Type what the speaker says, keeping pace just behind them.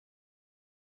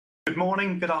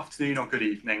morning, good afternoon, or good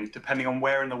evening, depending on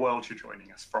where in the world you're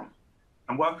joining us from.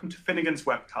 And welcome to Finnegan's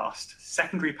webcast,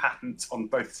 Secondary Patents on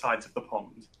Both Sides of the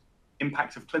Pond,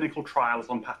 Impact of Clinical Trials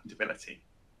on Patentability.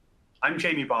 I'm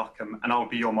Jamie Barkham, and I'll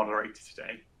be your moderator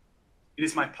today. It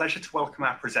is my pleasure to welcome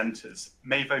our presenters,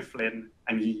 Maeve O'Flynn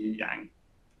and Yi Yang.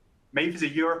 Maeve is a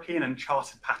European and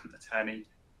chartered patent attorney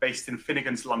based in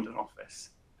Finnegan's London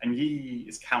office, and Yi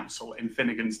is counsel in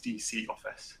Finnegan's DC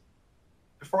office.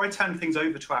 Before I turn things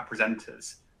over to our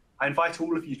presenters, I invite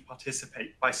all of you to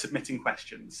participate by submitting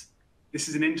questions. This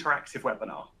is an interactive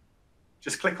webinar.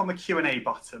 Just click on the Q&A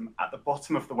button at the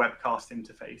bottom of the webcast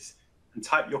interface and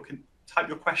type your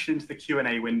question into the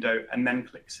Q&A window and then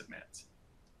click submit.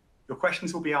 Your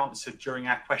questions will be answered during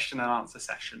our question and answer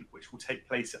session, which will take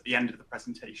place at the end of the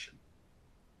presentation.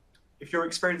 If you're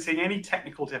experiencing any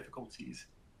technical difficulties,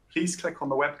 please click on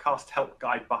the webcast help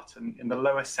guide button in the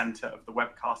lower center of the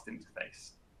webcast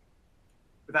interface.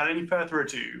 Without any further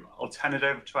ado, I'll turn it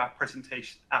over to our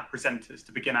presenters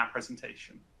to begin our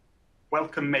presentation.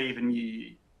 Welcome, Maeve and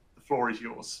Yi. The floor is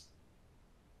yours.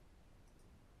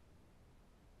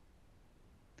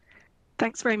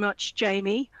 Thanks very much,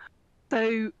 Jamie.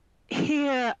 So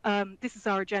here, this is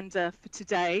our agenda for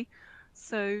today.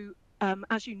 So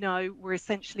as you know, we're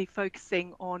essentially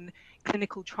focusing on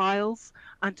clinical trials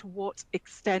and to what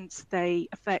extent they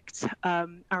affect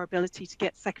our ability to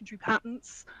get secondary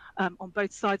patents on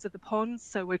both sides of the pond.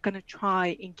 So we're going to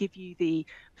try and give you the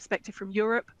perspective from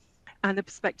Europe and the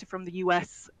perspective from the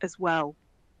US as well.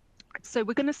 So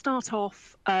we're going to start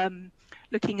off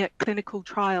looking at clinical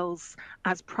trials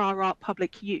as prior art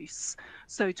public use.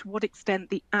 So to what extent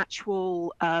the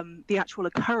actual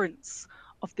occurrence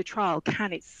of the trial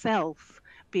can itself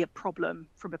be a problem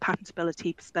from a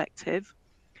patentability perspective.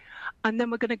 And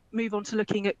then we're going to move on to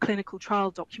looking at clinical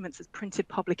trial documents as printed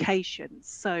publications.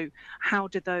 So how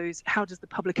does the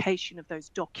publication of those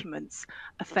documents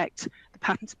affect the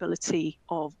patentability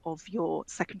of your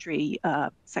secondary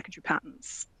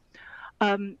patents?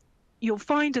 You'll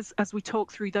find as we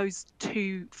talk through those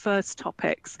two first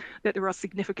topics that there are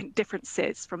significant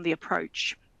differences from the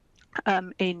approach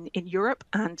in Europe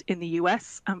and in the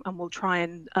US, and we'll try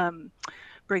and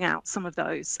bring out some of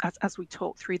those as we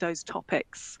talk through those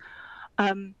topics.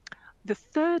 The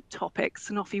third topic,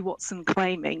 Sanofi Watson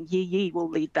claiming, Yi will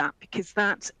lead that, because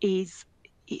that is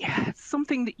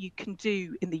something that you can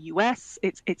do in the US.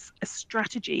 It's a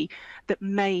strategy that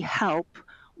may help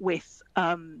with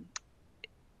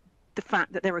the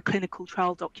fact that there are clinical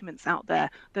trial documents out there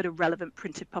that are relevant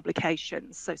printed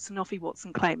publications. So Sanofi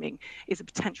Watson claiming is a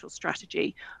potential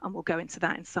strategy, and we'll go into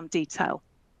that in some detail.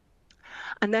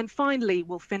 And then finally,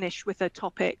 we'll finish with a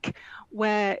topic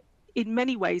where in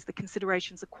many ways the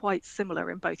considerations are quite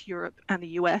similar in both Europe and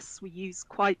the US. We use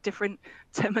quite different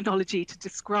terminology to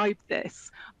describe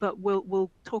this, but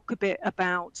we'll talk a bit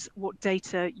about what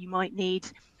data you might need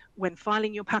when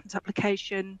filing your patent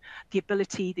application, the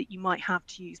ability that you might have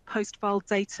to use post-file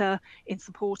data in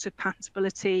support of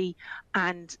patentability,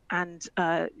 and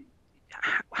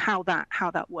how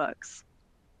that works.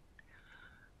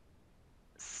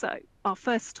 So our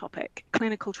first topic,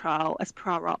 clinical trial as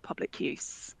prior art public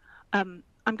use. I'm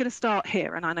going to start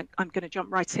here, and I'm going to jump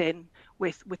right in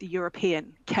with the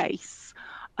European case.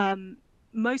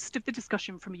 Most of the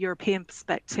discussion from a European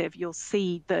perspective, you'll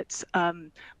see that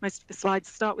most of the slides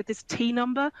start with this T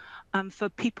number. For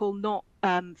people not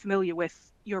familiar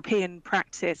with European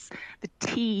practice, the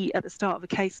T at the start of a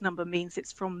case number means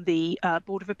it's from the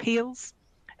Board of Appeals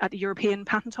at the European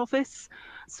Patent Office.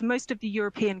 So most of the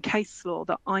European case law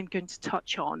that I'm going to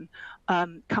touch on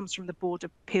comes from the Board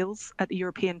of Appeals at the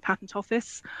European Patent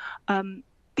Office.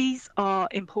 These are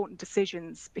important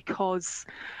decisions because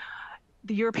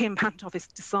the European Patent Office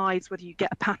decides whether you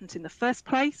get a patent in the first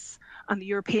place, and the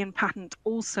European Patent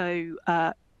Office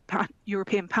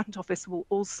will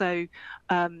also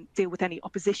deal with any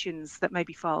oppositions that may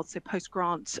be filed, so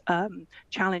post-grant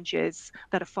challenges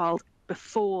that are filed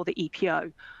before the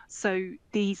EPO. So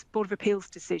these Board of Appeals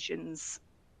decisions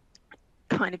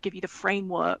kind of give you the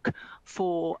framework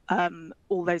for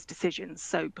all those decisions,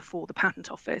 so before the Patent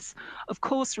Office. Of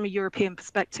course, from a European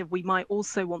perspective, we might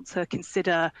also want to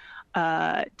consider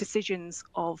decisions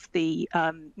of the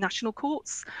national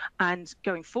courts, and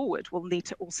going forward, we'll need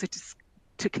to also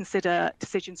to consider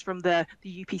decisions from the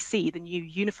UPC, the new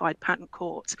Unified Patent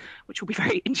Court, which will be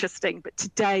very interesting. But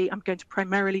today, I'm going to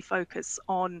primarily focus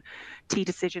on T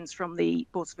decisions from the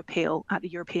Boards of Appeal at the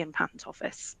European Patent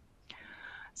Office.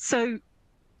 So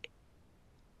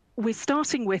we're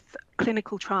starting with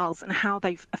clinical trials and how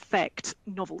they affect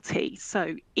novelty.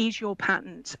 So is your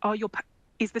patent,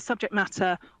 is the subject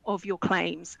matter of your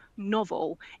claims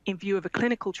novel in view of a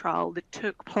clinical trial that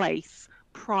took place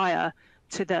prior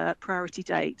to the priority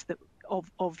date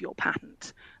of your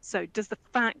patent? So does the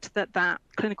fact that that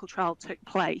clinical trial took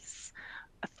place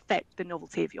affect the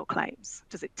novelty of your claims?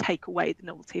 Does it take away the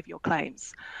novelty of your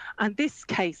claims? And this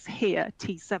case here,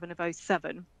 T7 of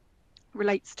 07,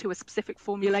 relates to a specific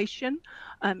formulation.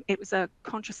 It was a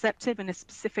contraceptive in a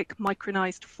specific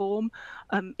micronized form.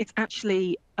 It's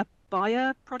actually a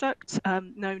Bayer product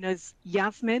known as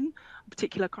Yasmin, a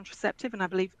particular contraceptive, and I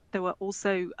believe there were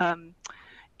also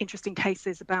interesting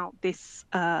cases about this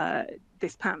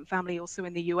patent family also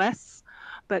in the US.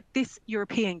 But this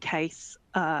European case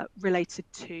related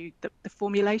to the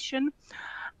formulation,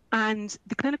 and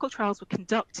the clinical trials were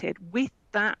conducted with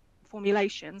that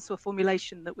formulation, so a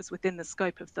formulation that was within the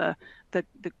scope of the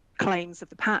claims of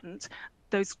the patent.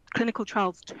 Those clinical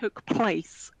trials took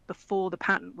place before the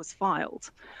patent was filed.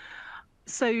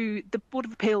 So the Board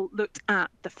of Appeal looked at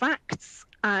the facts,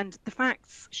 and the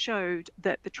facts showed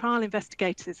that the trial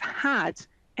investigators had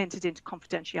entered into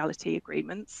confidentiality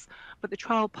agreements, but the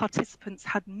trial participants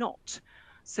had not.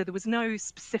 So there was no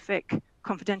specific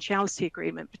confidentiality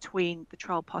agreement between the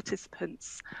trial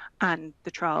participants and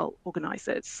the trial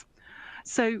organisers.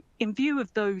 So in view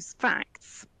of those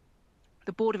facts,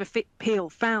 the Board of Appeal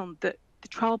found that the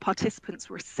trial participants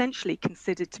were essentially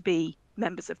considered to be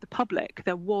members of the public.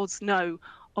 There was no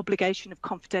obligation of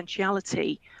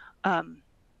confidentiality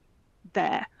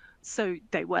there. So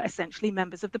they were essentially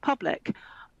members of the public.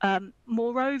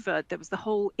 Moreover, there was the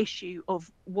whole issue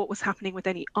of what was happening with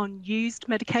any unused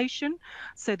medication.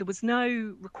 So there was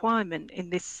no requirement in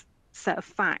this set of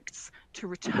facts to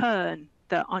return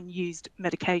the unused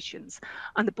medications.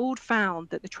 And the board found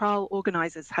that the trial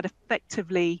organisers had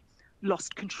effectively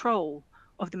lost control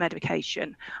of the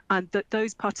medication, and that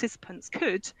those participants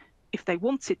could, if they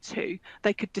wanted to,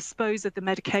 they could dispose of the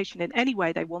medication in any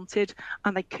way they wanted,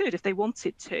 and they could, if they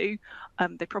wanted to,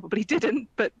 they probably didn't,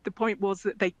 but the point was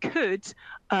that they could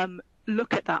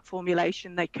look at that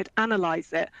formulation, they could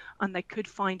analyse it, and they could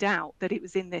find out that it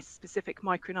was in this specific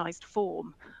micronized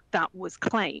form that was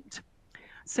claimed.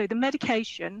 So the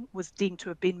medication was deemed to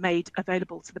have been made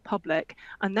available to the public,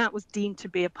 and that was deemed to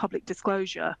be a public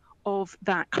disclosure of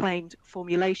that claimed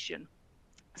formulation.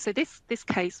 So this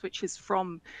case, which is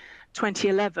from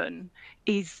 2011,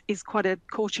 is quite a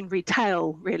cautionary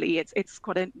tale, really. It's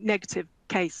quite a negative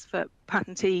case for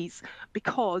patentees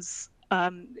because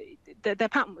their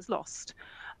patent was lost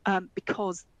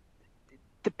because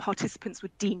the participants were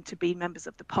deemed to be members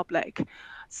of the public.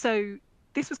 So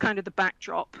this was kind of the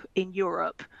backdrop in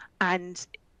Europe, and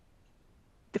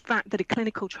the fact that a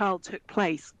clinical trial took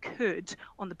place could,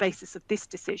 on the basis of this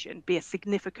decision, be a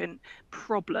significant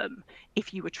problem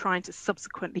if you were trying to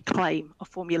subsequently claim a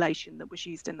formulation that was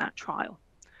used in that trial.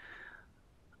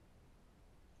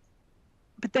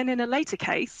 But then in a later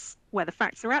case, where the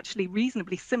facts are actually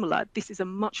reasonably similar, this is a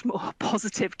much more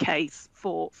positive case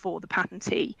for the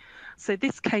patentee. So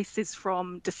this case is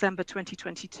from December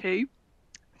 2022,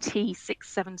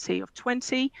 T670 of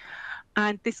 20.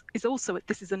 And this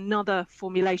is another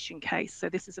formulation case. So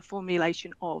this is a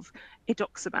formulation of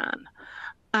edoxaban.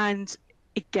 And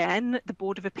again, the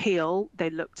Board of Appeal, they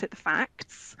looked at the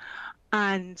facts.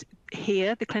 And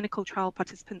here, the clinical trial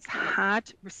participants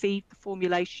had received the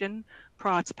formulation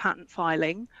prior to patent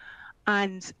filing.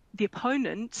 And the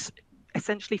opponent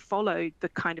essentially followed the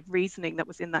kind of reasoning that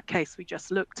was in that case we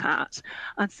just looked at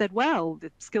and said, well,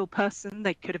 the skilled person,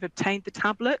 they could have obtained the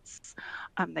tablets,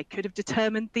 they could have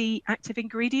determined the active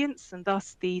ingredients, and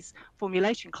thus these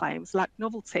formulation claims lacked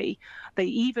novelty. They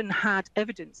even had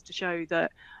evidence to show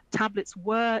that tablets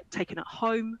were taken at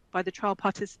home by the trial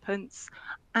participants,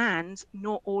 and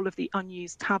not all of the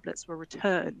unused tablets were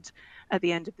returned at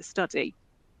the end of the study.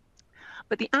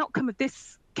 But the outcome of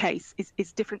this case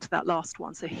is different to that last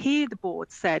one. So here the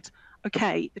board said,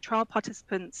 okay, the trial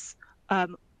participants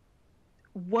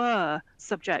were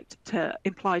subject to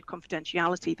implied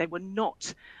confidentiality. They were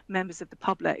not members of the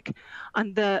public.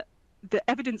 And the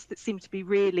evidence that seemed to be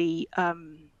really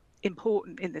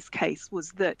important in this case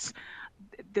was that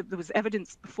there was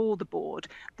evidence before the board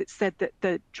that said that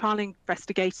the trial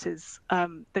investigators,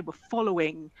 they were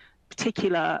following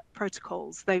particular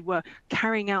protocols. They were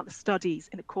carrying out the studies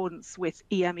in accordance with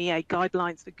EMEA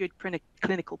guidelines for good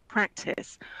clinical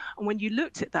practice. And when you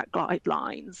looked at that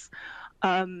guidelines,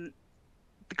 the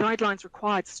guidelines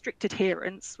required strict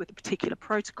adherence with a particular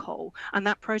protocol, and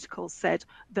that protocol said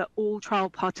that all trial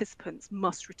participants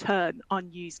must return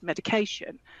unused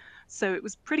medication. So it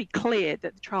was pretty clear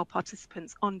that the trial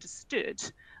participants understood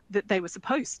that they were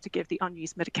supposed to give the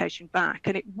unused medication back,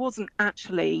 and it wasn't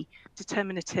actually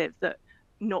determinative that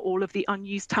not all of the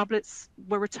unused tablets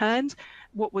were returned.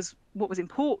 What was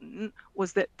important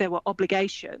was that there were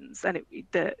obligations, and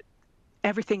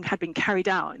everything had been carried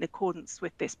out in accordance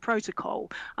with this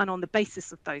protocol. And on the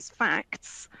basis of those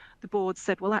facts, the board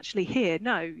said, well, actually here,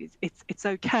 no, it's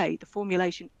okay. The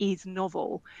formulation is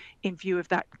novel in view of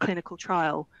that clinical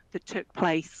trial that took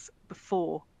place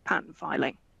before patent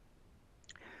filing.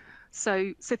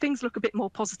 So things look a bit more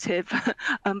positive,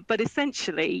 but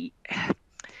essentially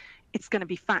it's going to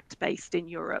be fact-based in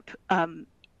Europe.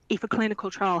 If a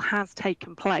clinical trial has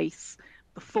taken place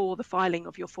before the filing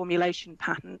of your formulation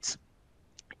patent,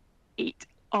 it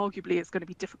arguably is going to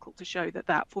be difficult to show that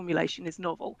that formulation is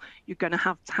novel. You're going to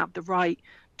have the right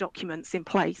documents in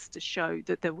place to show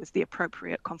that there was the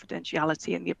appropriate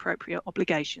confidentiality and the appropriate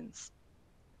obligations.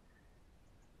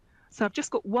 So I've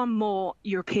just got one more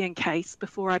European case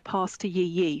before I pass to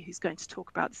Yi, who's going to talk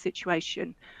about the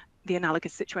situation, the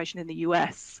analogous situation in the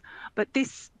US. But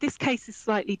this case is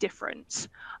slightly different.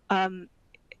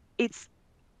 It's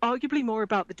arguably more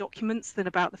about the documents than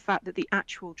about the fact that the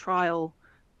actual trial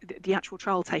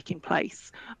taking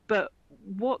place. But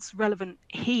what's relevant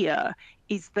here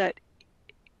is that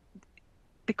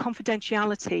the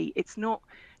confidentiality, it's not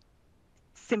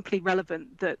simply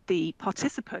relevant that the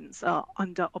participants are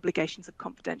under obligations of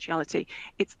confidentiality.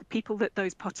 It's the people that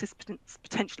those participants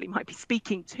potentially might be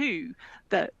speaking to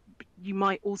that you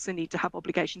might also need to have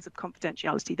obligations of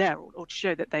confidentiality there, or to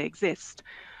show that they exist.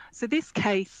 So this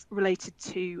case related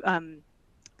to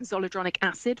zoledronic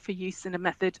acid for use in a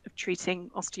method of treating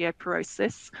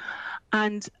osteoporosis,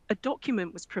 and a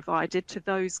document was provided to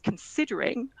those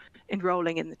considering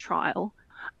enrolling in the trial,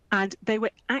 and they were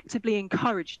actively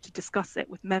encouraged to discuss it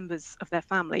with members of their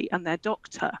family and their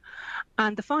doctor.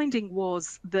 And the finding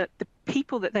was that the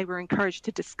people that they were encouraged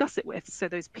to discuss it with, so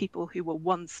those people who were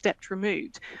one step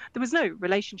removed, there was no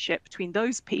relationship between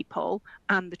those people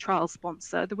and the trial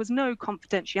sponsor. There was no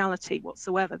confidentiality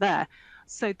whatsoever there.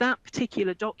 So that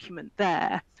particular document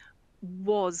there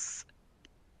was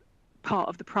part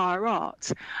of the prior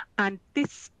art. And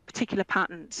this particular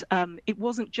patent, it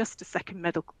wasn't just a second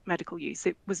medical use.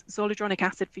 It was zoledronic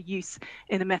acid for use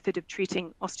in a method of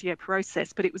treating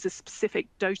osteoporosis, but it was a specific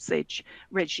dosage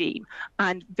regime,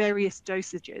 and various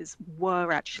dosages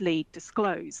were actually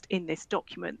disclosed in this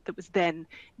document that was then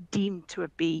deemed to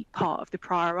be part of the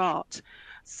prior art.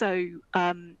 So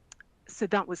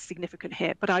that was significant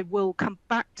here. But I will come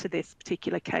back to this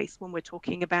particular case when we're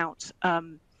talking about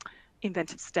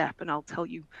inventive step, and I'll tell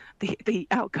you the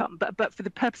outcome. But for the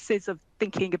purposes of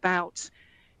thinking about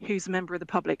who's a member of the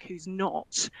public, who's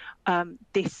not,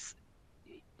 this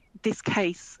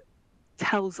case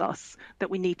tells us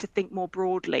that we need to think more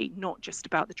broadly, not just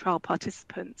about the trial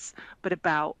participants, but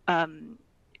about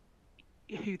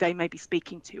who they may be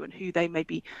speaking to and who they may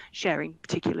be sharing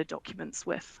particular documents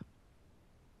with.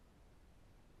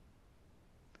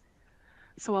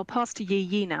 So I'll pass to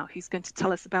Yi now, who's going to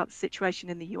tell us about the situation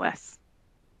in the US.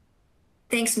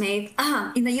 Thanks, Maeve.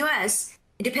 In the US,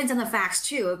 it depends on the facts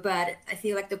too, but I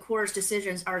feel like the court's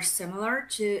decisions are similar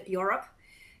to Europe.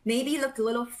 Maybe look a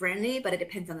little friendly, but it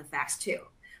depends on the facts too.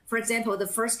 For example, the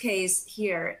first case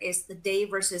here is the Day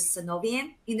versus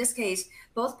Sanovian. In this case,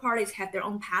 both parties have their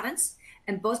own patents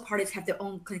and both parties have their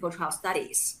own clinical trial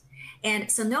studies. And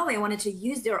Sanovian wanted to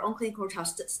use their own clinical trial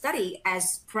study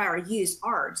as prior use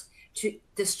art to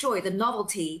destroy the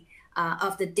novelty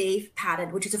of the Dave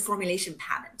patent, which is a formulation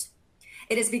patent.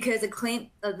 It is because the claim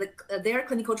their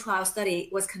clinical trial study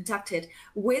was conducted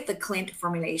with the claimed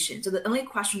formulation. So the only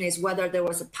question is whether there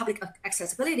was a public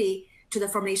accessibility to the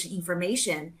formulation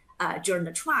information during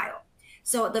the trial.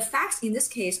 So the facts in this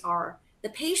case are the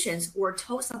patients were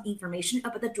told some information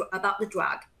about the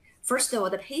drug. First of all,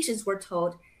 the patients were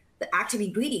told the active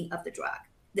ingredient of the drug.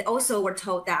 They also were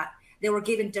told that they were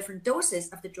given different doses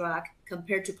of the drug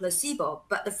compared to placebo,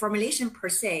 but the formulation per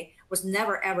se was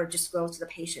never ever disclosed to the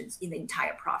patients in the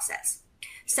entire process.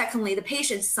 Secondly, the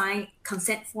patients signed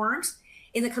consent forms.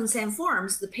 In the consent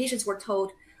forms, the patients were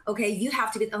told, okay, you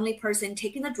have to be the only person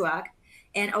taking the drug,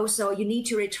 and also you need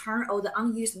to return all the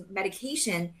unused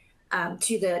medication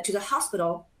to the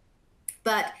hospital,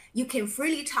 but you can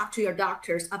freely talk to your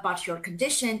doctors about your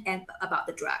condition and about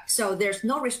the drug. So there's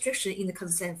no restriction in the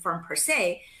consent form per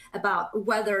se about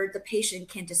whether the patient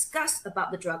can discuss about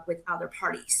the drug with other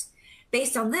parties.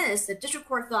 Based on this, the district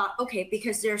court thought, okay,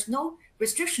 because there's no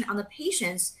restriction on the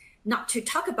patients not to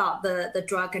talk about the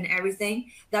drug and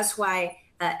everything, that's why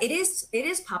it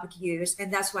is public use,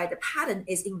 and that's why the patent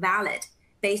is invalid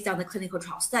based on the clinical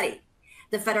trial study.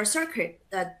 The Federal Circuit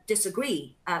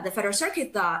disagreed. The Federal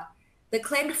Circuit thought the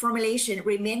claimed formulation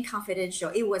remained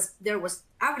confidential. There was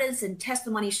evidence and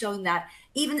testimony showing that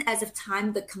even as of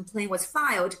time the complaint was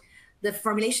filed, the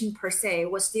formulation per se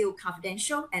was still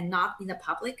confidential and not in the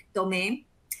public domain.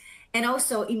 And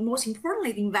also, most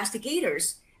importantly, the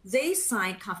investigators, they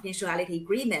signed confidentiality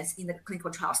agreements in the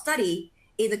clinical trial study.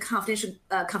 In the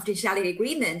confidentiality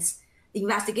agreements, the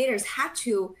investigators had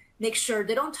to make sure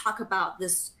they don't talk about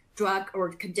this drug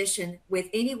or condition with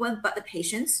anyone but the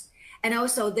patients. And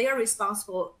also, they are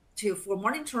responsible for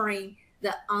monitoring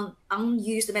the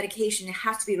unused medication. It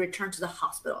has to be returned to the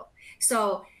hospital.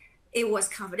 So it was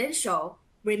confidential,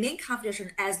 remained confidential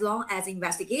as long as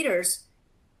investigators,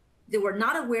 they were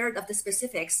not aware of the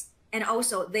specifics, and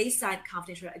also they signed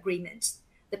confidential agreements.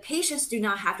 The patients do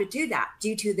not have to do that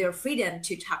due to their freedom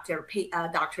to talk to their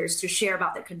doctors to share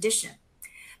about their condition.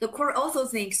 The court also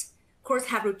thinks courts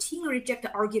have routinely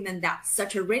rejected the argument that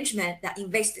such arrangement that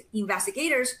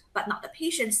investigators, but not the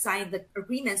patients, sign the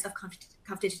agreements of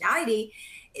confidentiality,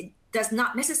 it does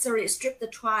not necessarily strip the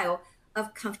trial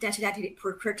of confidentiality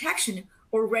protection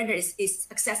or render it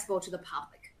accessible to the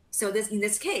public. So in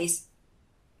this case,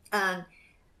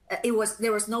 there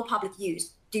was no public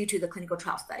use due to the clinical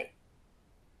trial study.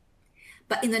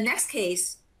 But in the next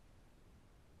case,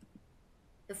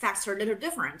 the facts are a little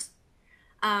different.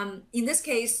 In this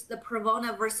case, the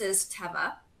Pravona versus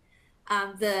Teva,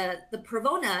 the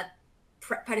Pravona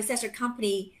predecessor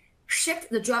company shipped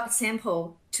the drug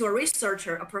sample to a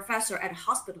researcher, a professor at a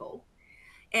hospital.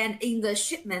 And in the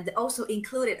shipment, they also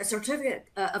included a certificate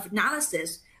of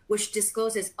analysis, which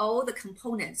discloses all the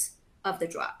components of the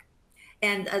drug.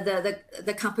 And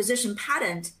the composition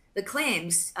patent, the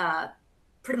claims,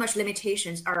 pretty much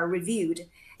limitations are reviewed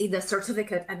in the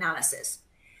certificate analysis.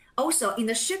 Also, in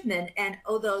the shipment, and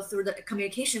although through the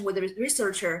communication with the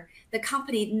researcher, the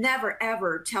company never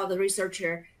ever tell the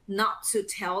researcher not to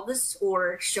tell this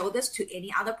or show this to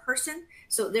any other person.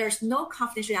 So there's no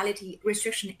confidentiality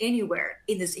restriction anywhere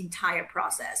in this entire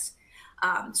process.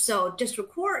 So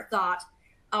district court thought,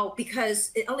 oh,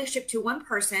 because it only shipped to one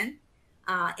person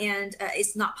and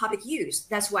it's not public use,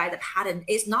 that's why the patent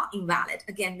is not invalid.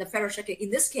 Again, the Federal Circuit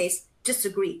in this case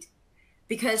disagreed,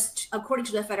 because according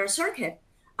to the Federal Circuit,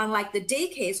 unlike the Day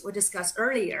case we discussed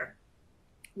earlier,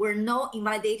 where no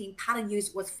invalidating patent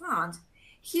use was found,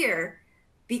 here,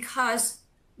 because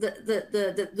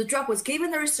the drug was given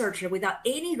the researcher without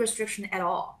any restriction at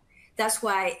all. That's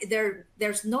why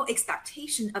there's no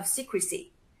expectation of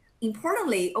secrecy.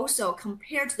 Importantly, also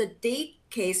compared to the Day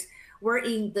case,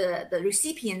 wherein the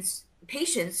recipients,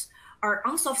 patients, are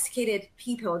unsophisticated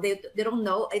people. They don't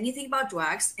know anything about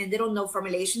drugs and they don't know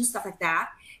formulation, stuff like that.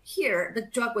 Here, the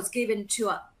drug was given to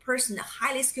a person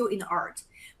highly skilled in art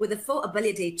with the full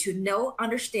ability to know,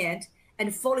 understand,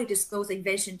 and fully disclose the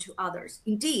invention to others.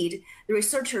 Indeed, the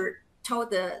researcher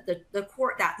told the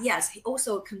court that, yes, he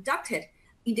also conducted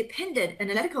independent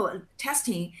analytical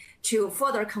testing to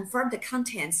further confirm the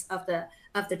contents of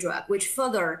the drug, which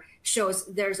further shows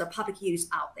there's a public use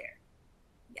out there.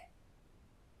 Yeah.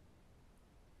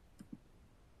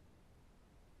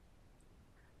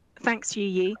 Thanks,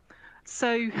 Yi.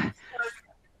 So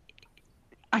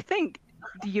I think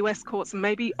the US courts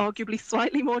may be arguably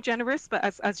slightly more generous, but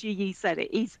as Yi said,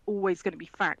 it is always going to be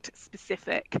fact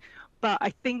specific. But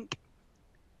I think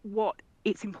what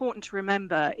it's important to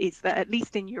remember is that at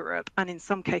least in Europe, and in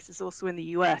some cases also in the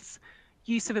US,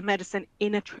 use of a medicine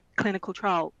in a clinical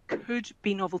trial could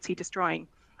be novelty destroying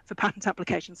for patent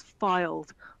applications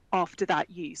filed after that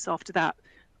use, after that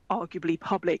arguably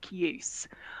public use.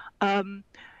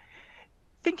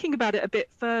 Thinking about it a bit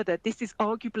further, this is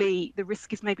arguably, the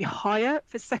risk is maybe higher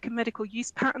for second medical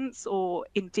use patents, or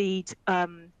indeed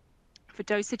for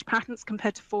dosage patents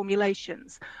compared to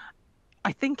formulations.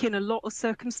 I think in a lot of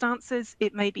circumstances,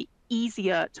 it may be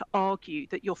easier to argue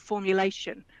that your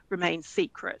formulation remains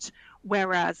secret.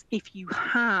 Whereas if you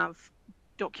have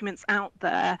documents out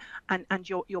there and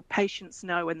your patients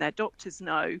know and their doctors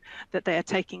know that they are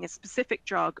taking a specific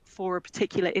drug for a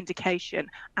particular indication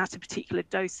at a particular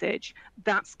dosage,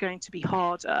 that's going to be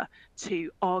harder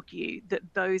to argue that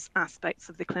those aspects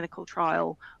of the clinical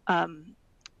trial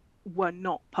were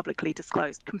not publicly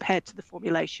disclosed compared to the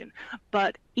formulation.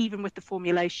 But even with the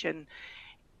formulation,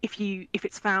 if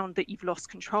it's found that you've lost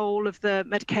control of the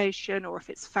medication, or if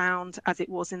it's found, as it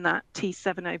was in that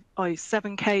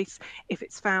T707 case, if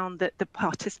it's found that the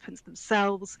participants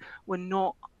themselves were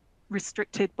not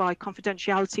restricted by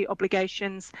confidentiality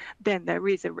obligations, then there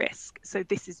is a risk. So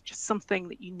this is just something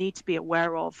that you need to be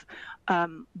aware of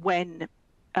when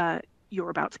you're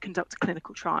about to conduct a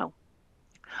clinical trial.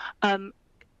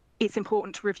 It's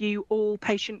important to review all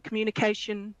patient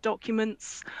communication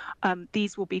documents.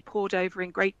 These will be poured over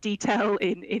in great detail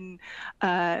in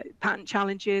patent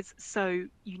challenges. So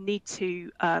you need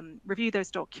to review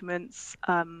those documents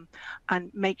and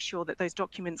make sure that those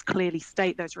documents clearly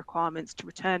state those requirements to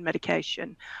return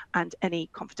medication and any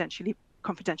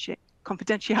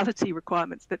confidentiality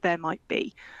requirements that there might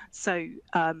be. So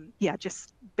yeah,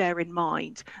 just bear in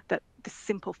mind that the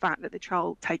simple fact that the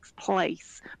trial takes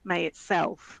place may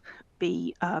itself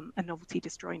be a novelty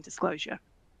destroying disclosure.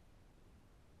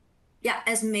 Yeah,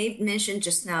 as Maeve mentioned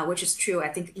just now, which is true, I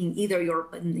think in either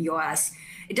Europe or in the US,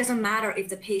 it doesn't matter if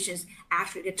the patients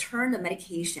actually return the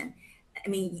medication. I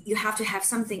mean, you have to have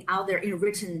something out there in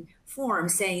written form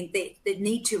saying they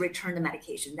need to return the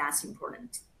medication. That's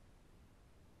important.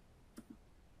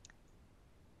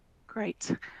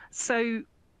 Great. So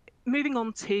moving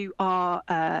on to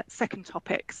our second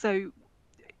topic. So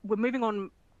we're moving on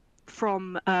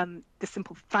from the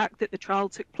simple fact that the trial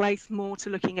took place more to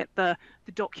looking at the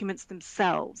documents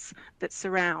themselves that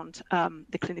surround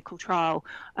the clinical trial.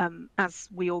 As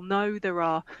we all know, there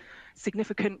are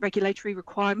significant regulatory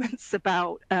requirements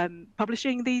about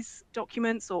publishing these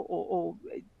documents or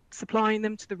supplying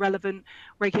them to the relevant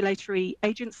regulatory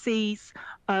agencies.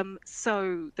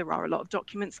 So there are a lot of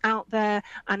documents out there,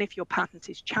 and if your patent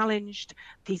is challenged,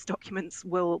 these documents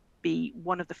will be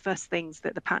one of the first things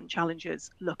that the patent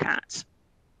challengers look at.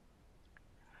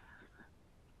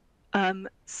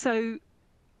 So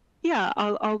yeah,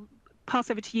 I'll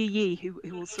pass over to Yi, who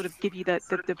will sort of give you the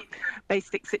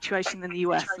basic situation in the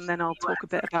US, and then I'll talk a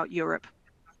bit about Europe.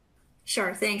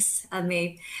 Sure, thanks,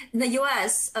 Maeve. In the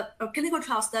US, a clinical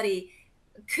trial study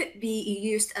could be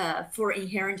used for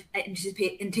inherent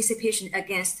anticipation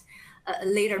against a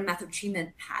later method of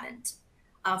treatment patent.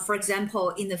 For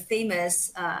example, in the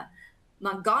famous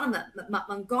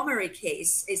Montgomery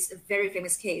case, it's a very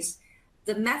famous case.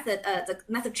 The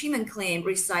method treatment claim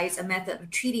recites a method of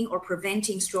treating or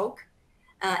preventing stroke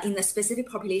in a specific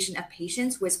population of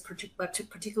patients with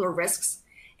particular risks,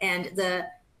 and the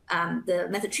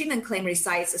method treatment claim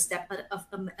recites a step of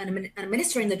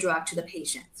administering the drug to the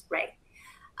patient, right?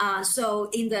 So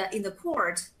in the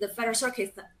court, the Federal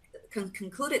Circuit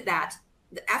concluded that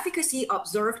the efficacy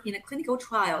observed in a clinical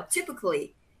trial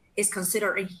typically is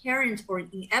considered inherent or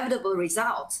inevitable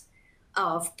result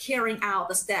of carrying out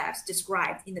the steps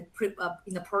described in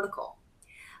the protocol.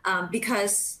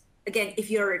 Because again,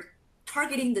 if you're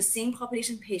targeting the same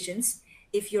population of patients,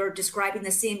 if you're describing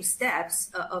the same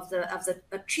steps of the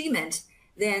treatment,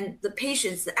 then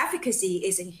the efficacy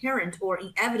is inherent or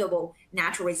inevitable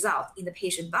natural result in the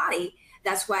patient body.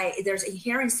 That's why there's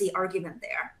inherency argument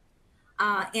there.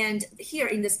 And here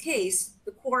in this case,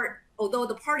 the court, although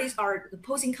the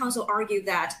opposing counsel argued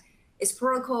that its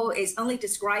protocol is only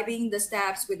describing the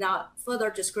steps without further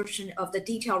description of the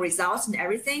detailed results and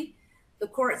everything, the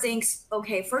court thinks,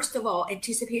 okay, first of all,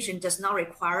 anticipation does not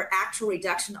require actual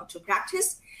reduction to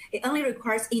practice. It only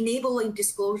requires enabling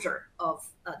disclosure of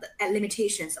the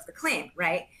limitations of the claim,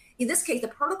 right? In this case, the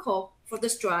protocol for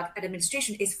this drug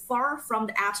administration is far from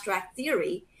the abstract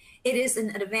theory. It is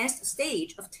an advanced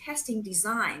stage of testing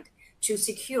designed to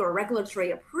secure regulatory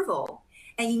approval.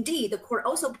 And indeed, the court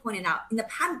also pointed out in the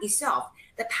patent itself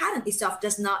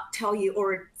does not tell you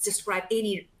or describe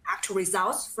any actual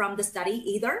results from the study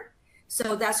either.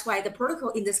 So that's why the protocol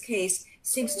in this case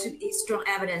seems to be strong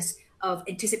evidence of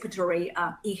anticipatory,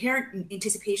 inherent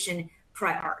anticipation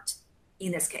prior art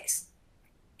in this case.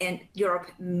 And Europe,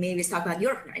 maybe let's talk about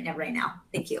Europe right now.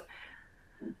 Thank you.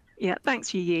 Yeah,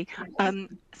 thanks, Yi.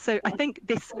 So I think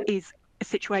this is a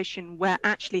situation where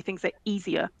actually things are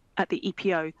easier at the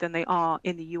EPO than they are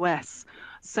in the US.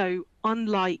 So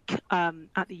unlike in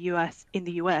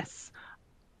the US,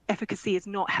 efficacy is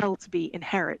not held to be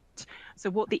inherent. So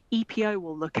what the EPO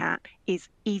will look at is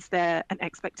there an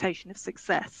expectation of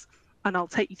success? And I'll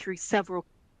take you through several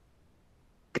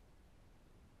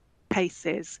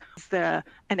cases. Is there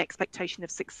an expectation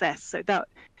of success? So that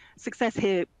success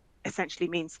here essentially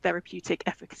means therapeutic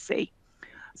efficacy.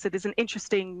 So there's an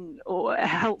interesting or a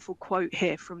helpful quote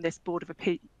here from this Board of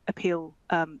Appeal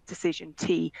decision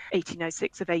T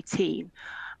 1806 of 18.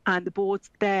 And the board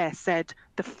there said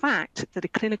the fact that a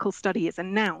clinical study is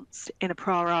announced in a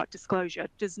prior art disclosure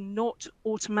does not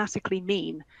automatically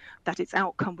mean that its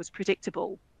outcome was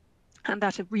predictable and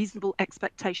that a reasonable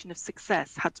expectation of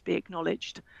success had to be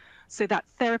acknowledged. So that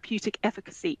therapeutic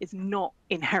efficacy is not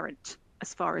inherent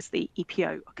as far as the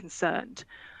EPO are concerned.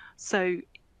 So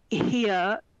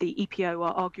here, the EPO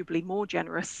are arguably more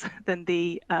generous than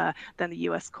the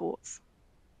US courts.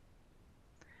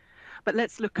 But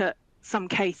let's look at some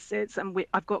cases, and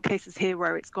I've got cases here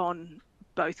where it's gone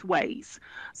both ways.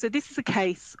 So this is a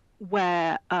case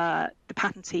where the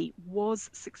patentee was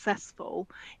successful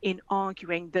in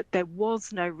arguing that there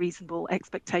was no reasonable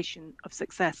expectation of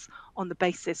success on the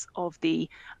basis of the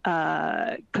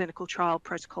clinical trial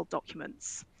protocol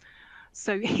documents.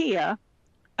 So here,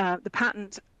 the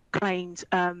patent claimed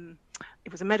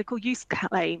it was a medical use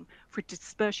claim for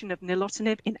dispersion of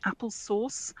nilotinib in apple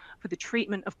sauce for the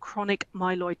treatment of chronic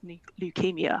myeloid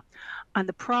leukemia. And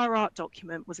the prior art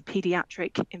document was a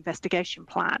pediatric investigation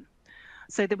plan.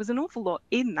 So there was an awful lot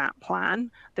in that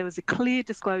plan. There was a clear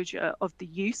disclosure of the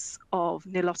use of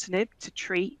nilotinib to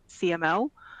treat CML.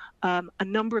 A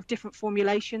number of different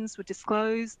formulations were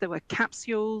disclosed. There were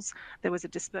capsules, there was a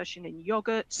dispersion in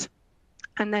yogurt,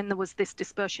 and then there was this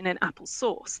dispersion in apple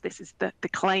sauce. This is the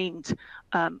claimed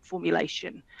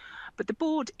formulation. But the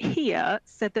board here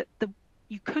said that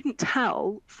you couldn't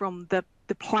tell from the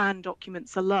plan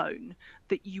documents alone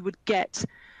that you would get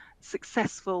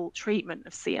successful treatment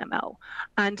of CML.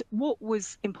 And what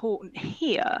was important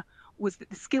here was that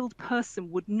the skilled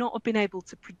person would not have been able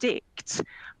to predict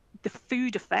the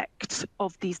food effect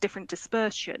of these different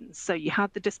dispersions. So you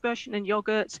had the dispersion in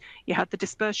yogurt, you had the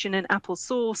dispersion in apple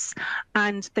sauce,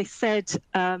 and they said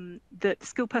that the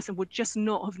skilled person would just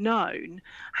not have known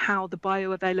how the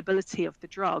bioavailability of the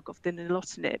drug, of the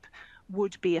nilotinib,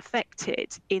 would be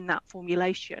affected in that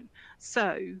formulation.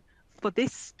 So for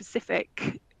this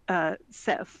specific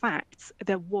set of facts,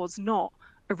 there was not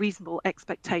a reasonable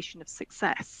expectation of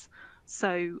success.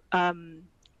 So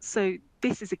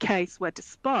this is a case where,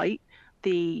 despite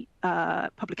the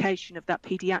publication of that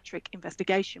pediatric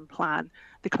investigation plan,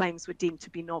 the claims were deemed to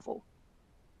be novel.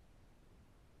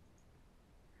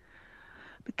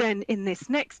 But then in this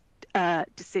next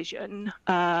decision,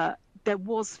 there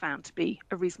was found to be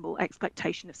a reasonable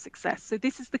expectation of success. So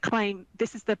this is the claim,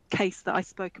 this is the case that I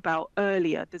spoke about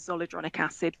earlier, the zoledronic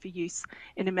acid for use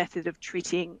in a method of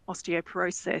treating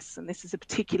osteoporosis. And this is a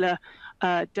particular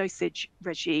dosage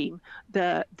regime.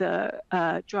 The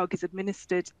drug is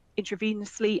administered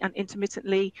intravenously and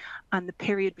intermittently, and the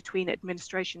period between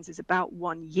administrations is about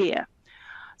 1 year.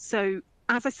 So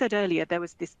as I said earlier, there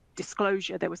was this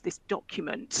disclosure, there was this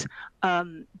document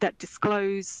that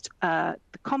disclosed the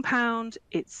compound,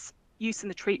 its use in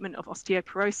the treatment of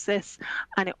osteoporosis,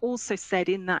 and it also said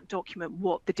in that document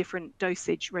what the different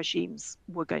dosage regimes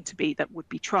were going to be that would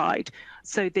be tried.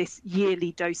 So this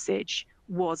yearly dosage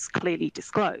was clearly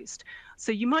disclosed.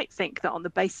 So you might think that on the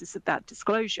basis of that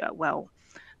disclosure, well,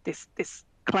 this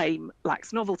claim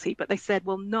lacks novelty, but they said,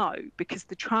 well, no, because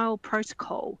the trial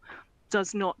protocol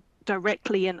does not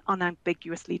directly and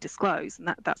unambiguously disclose,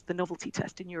 and that's the novelty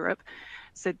test in Europe.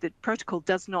 So the protocol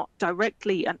does not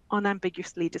directly and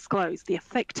unambiguously disclose the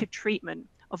effective treatment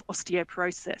of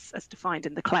osteoporosis as defined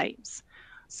in the claims.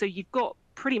 So you've got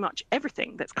pretty much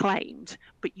everything that's claimed,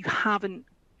 but you haven't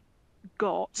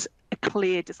got a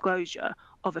clear disclosure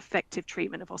of effective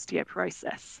treatment of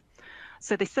osteoporosis.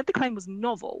 So they said the claim was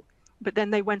novel, but then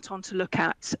they went on to look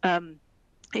at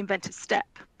inventive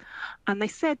step. And they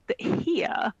said that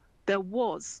here there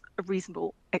was a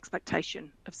reasonable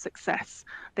expectation of success.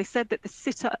 They said that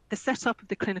the setup of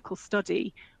the clinical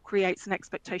study creates an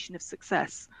expectation of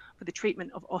success for the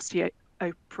treatment of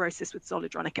osteoporosis with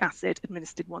zoledronic acid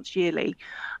administered once yearly.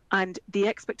 And the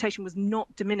expectation was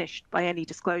not diminished by any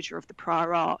disclosure of the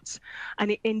prior art.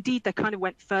 And indeed, they kind of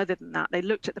went further than that. They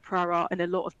looked at the prior art in a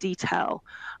lot of detail,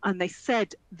 and they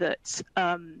said that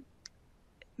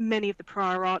many of the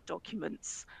prior art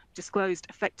documents disclosed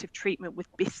effective treatment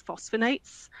with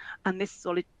bisphosphonates, and this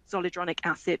zoledronic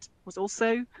acid was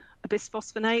also a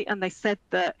bisphosphonate, and they said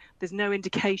that there's no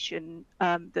indication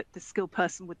that the skilled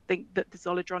person would think that the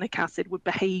zoledronic acid would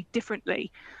behave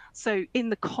differently. So in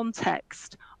the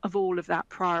context of all of that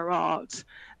prior art,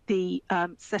 the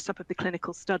setup of the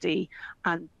clinical study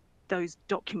and those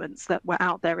documents that were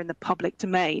out there in the public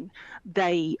domain,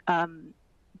 there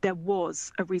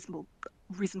was a reasonable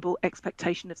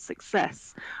expectation of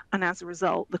success, and as a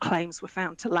result the claims were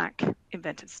found to lack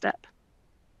inventive step.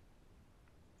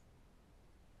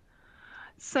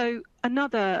 So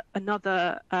another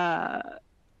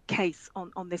case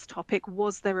on this topic,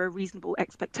 was there a reasonable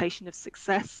expectation of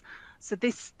success? So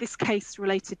this case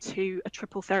related to a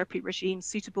triple therapy regime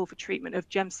suitable for treatment of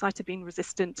gemcitabine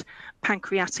resistant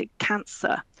pancreatic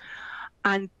cancer,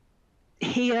 and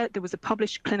here there was a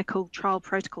published clinical trial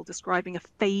protocol describing a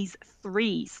phase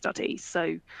 3 study.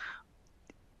 So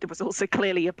there was also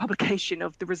clearly a publication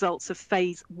of the results of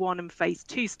phase 1 and phase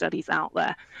 2 studies out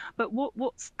there. But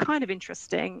what's kind of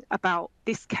interesting about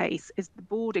this case is the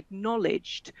board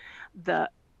acknowledged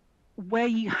that where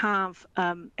you have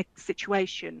a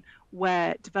situation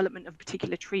where development of a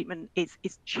particular treatment is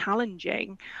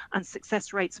challenging and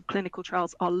success rates of clinical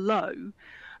trials are low,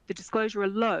 the disclosure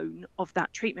alone of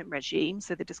that treatment regime,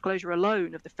 so the disclosure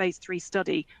alone of the phase 3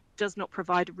 study, does not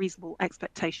provide a reasonable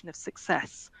expectation of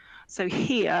success. So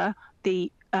here,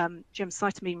 the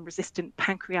gemcitabine-resistant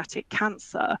pancreatic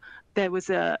cancer, there was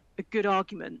a good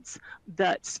argument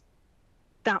that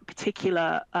that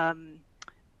particular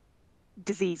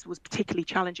disease was particularly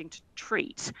challenging to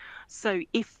treat. So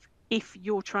if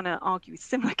you're trying to argue a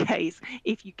similar case,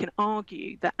 if you can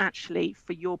argue that actually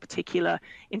for your particular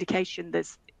indication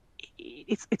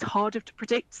it's harder to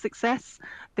predict success,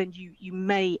 then you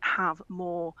may have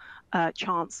more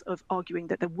chance of arguing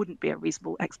that there wouldn't be a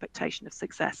reasonable expectation of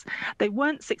success. They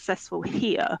weren't successful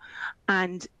here,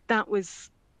 and that was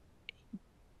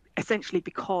essentially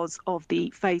because of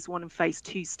the phase 1 and phase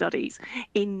 2 studies.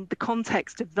 In the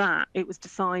context of that, it was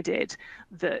decided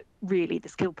that really the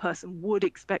skilled person would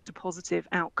expect a positive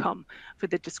outcome for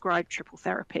the described triple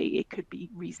therapy. It could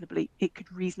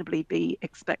reasonably be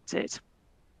expected.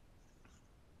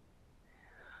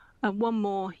 And one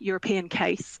more European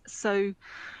case. So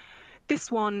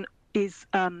this one is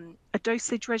a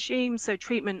dosage regime, so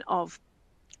treatment of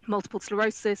multiple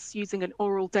sclerosis using an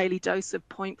oral daily dose of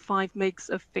 0.5 mg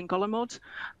of fingolimod.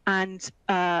 And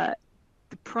the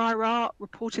prior art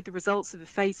reported the results of a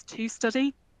phase 2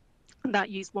 study that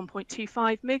used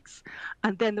 1.25 mg.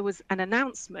 And then there was an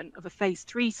announcement of a phase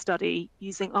 3 study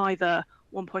using either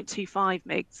 1.25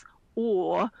 mg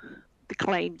or the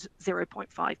claimed 0.5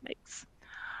 mg.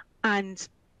 And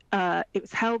it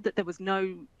was held that there was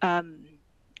no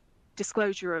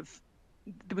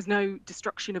there was no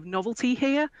destruction of novelty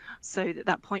here, so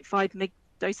that 0.5 mg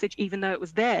dosage, even though it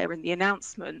was there in the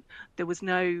announcement, there was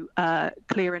no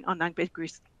clear and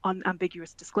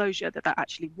unambiguous disclosure that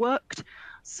actually worked.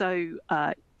 So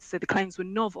the claims were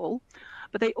novel,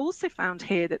 but they also found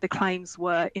here that the claims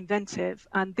were inventive,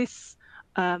 and this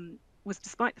was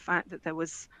despite the fact that there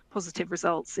was positive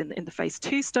results in the phase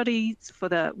 2 studies for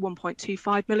the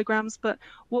 1.25 milligrams. But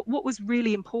what was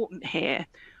really important here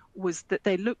was that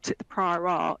they looked at the prior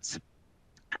art,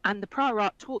 and the prior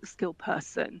art taught the skilled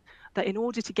person that in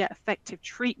order to get effective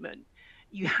treatment,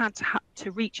 you had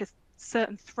to reach a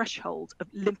certain threshold of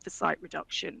lymphocyte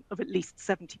reduction of at least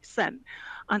 70%.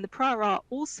 And the prior art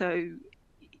also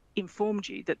informed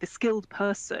you that the skilled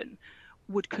person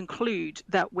would conclude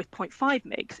that with 0.5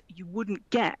 mg, you wouldn't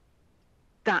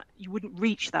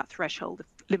reach that threshold of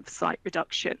lymphocyte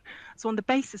reduction. So on the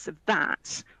basis of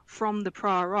that, from the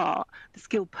prior art, the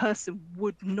skilled person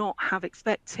would not have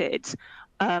expected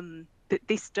that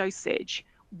this dosage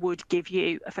would give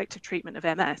you effective treatment of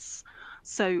MS.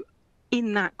 So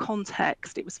in that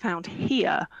context, it was found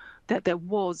here that there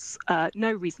was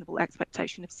no reasonable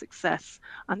expectation of success,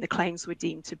 and the claims were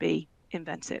deemed to be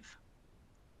inventive.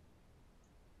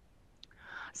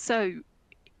 So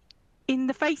in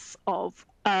the face of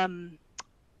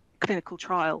clinical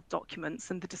trial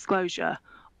documents and the disclosure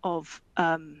of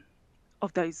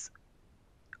those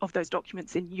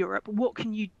documents in Europe, what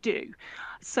can you do?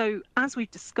 So as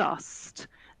we've discussed,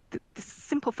 the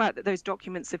simple fact that those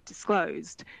documents have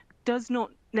disclosed does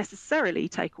not necessarily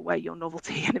take away your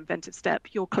novelty and inventive step.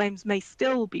 Your claims may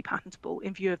still be patentable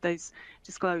in view of those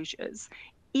disclosures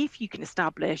if you can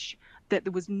establish that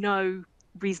there was no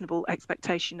reasonable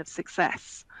expectation of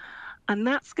success. And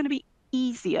that's going to be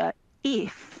easier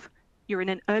if you're in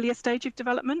an earlier stage of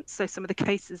development. So some of the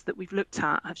cases that we've looked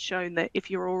at have shown that if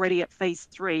you're already at phase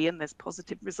 3 and there's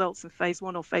positive results in phase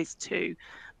 1 or phase 2,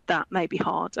 that may be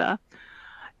harder.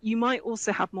 You might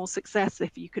also have more success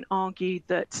if you can argue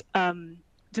that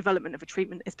development of a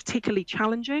treatment is particularly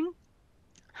challenging.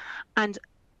 And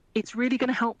it's really going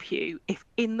to help you if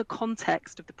in the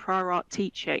context of the prior art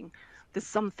teaching, there's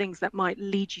some things that might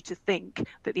lead you to think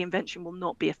that the invention will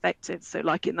not be effective. So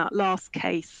like in that last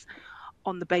case,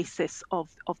 on the basis of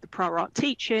the prior art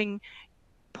teaching,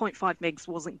 0.5 mg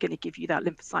wasn't going to give you that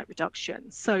lymphocyte reduction.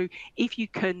 So if you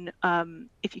can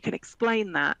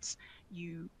explain that,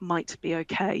 you might be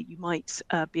okay. You might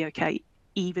be okay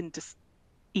even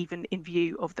in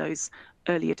view of those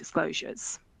earlier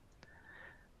disclosures.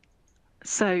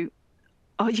 So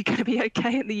are you going to be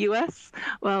okay in the US?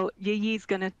 Well, Yi's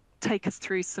going to take us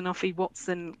through Sanofi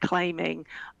Watson claiming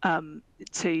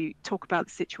to talk about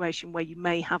the situation where you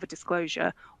may have a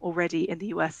disclosure already in the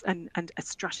US and a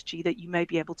strategy that you may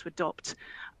be able to adopt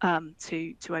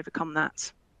to overcome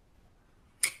that.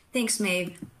 Thanks,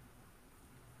 Maeve.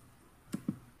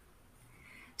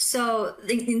 So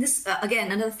in this,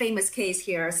 again, another famous case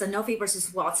here, Sanofi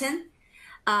versus Watson.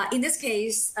 In this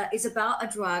case, it's about a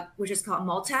drug which is called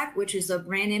Maltec, which is a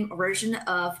brand name version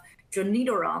of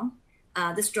dronedarone.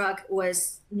 This drug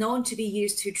was known to be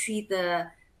used to treat the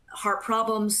heart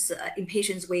problems in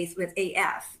patients with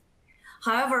AF.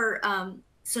 However,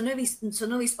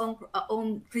 Sanofi's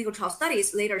own clinical trial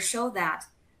studies later show that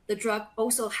the drug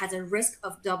also has a risk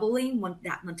of doubling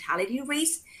that mortality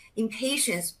rates in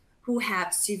patients who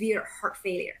have severe heart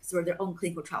failure through their own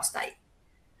clinical trial study.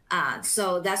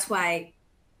 So that's why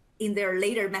in their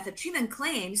later method treatment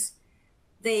claims,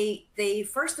 they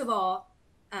first of all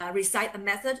recite a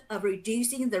method of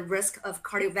reducing the risk of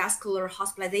cardiovascular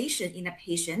hospitalization in a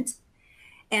patient.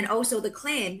 And also the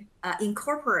claim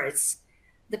incorporates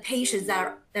the patients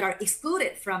that are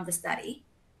excluded from the study,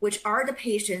 which are the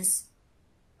patients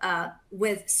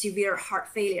with severe heart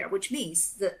failure, which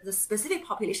means the specific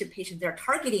population patient they're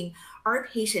targeting are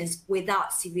patients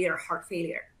without severe heart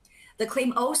failure. The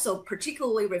claim also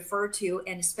particularly refer to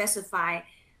and specify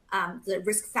the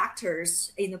risk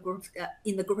factors in the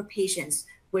group of patients,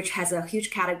 which has a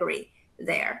huge category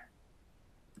there.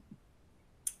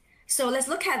 So let's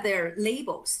look at their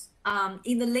labels.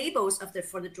 In the labels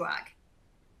for the drug,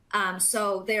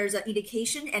 so there's an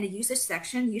indication and a usage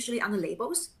section usually on the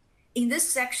labels. In this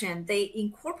section, they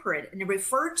incorporate and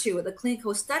refer to the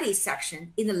clinical study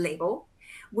section in the label,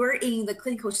 wherein the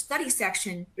clinical study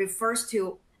section refers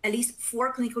to at least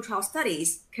 4 clinical trial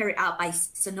studies carried out by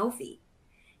Sanofi.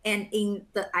 And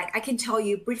I can tell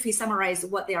you, briefly summarize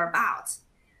what they are about.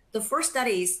 The first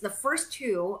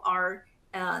 2 are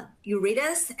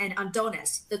Eurytus and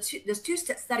Adonis. Those two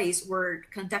studies were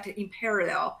conducted in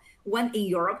parallel, one in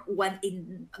Europe, one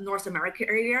in North America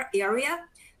area.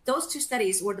 Those 2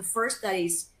 studies were the first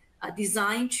studies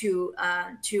designed to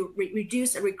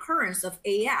reduce the recurrence of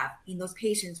AF in those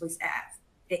patients with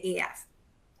AF.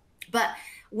 But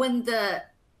when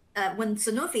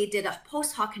Sanofi did a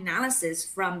post hoc analysis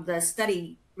from the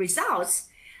study results,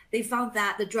 they found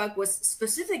that the drug was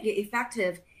specifically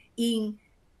effective in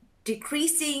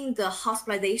decreasing the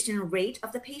hospitalization rate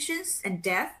of the patients and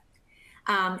death.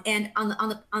 And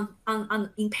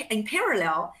in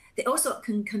parallel, they also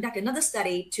conduct another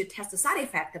study to test the side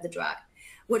effect of the drug,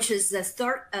 which is the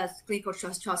third clinical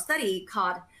trial study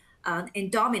called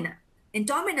Indomina.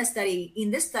 Indomina study,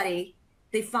 in this study,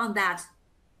 they found that,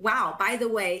 wow, by the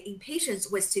way, in patients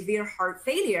with severe heart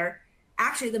failure,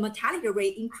 actually the mortality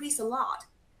rate increased a lot.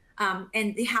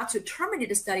 And they had to terminate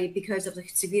the study because of the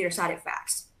severe side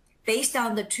effects. Based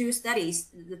on the 2 studies,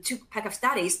 the 2 pack of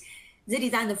studies, they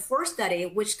designed the 4th study,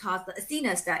 which called the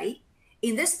Athena study.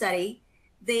 In this study,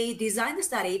 they designed the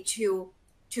study to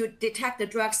detect the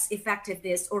drug's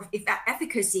effectiveness or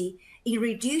efficacy in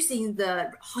reducing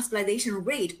the hospitalization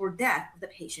rate or death of the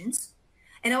patients.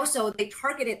 And also they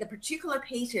targeted the particular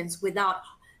patients without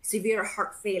severe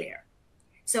heart failure.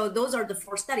 So those are the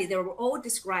 4 studies. They were all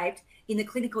described in the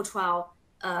clinical trial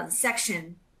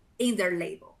section in their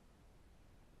label.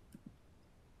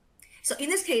 So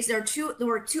in this case, there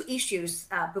were two issues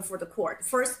before the court.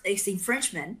 First is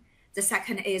infringement. The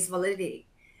second is validity.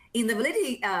 In the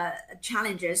validity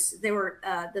challenges,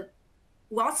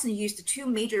 Watson used 2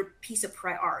 major pieces of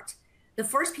prior art. The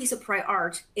first piece of prior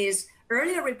art is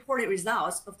earlier reported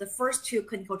results of the first 2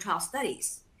 clinical trial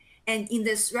studies. And in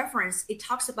this reference, it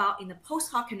talks about in the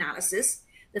post hoc analysis,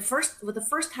 for the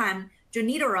first time,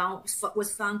 dronedarone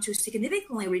was found to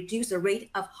significantly reduce the rate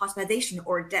of hospitalization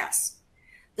or deaths.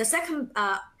 The second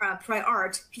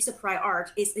piece of prior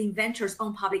art is the inventor's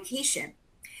own publication.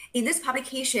 In this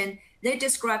publication, they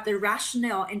describe the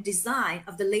rationale and design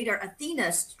of the later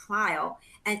Athena's trial.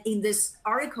 And in this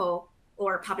article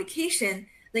or publication,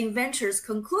 the inventors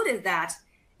concluded that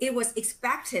it was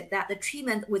expected that the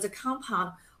treatment with a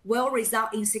compound will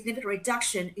result in significant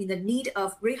reduction in the need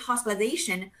of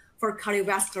rehospitalization for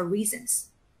cardiovascular reasons.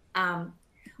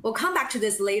 We'll come back to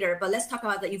this later, but let's talk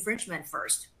about the infringement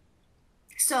first.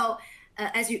 So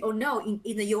as you all know,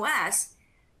 in the US,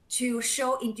 to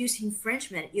show induced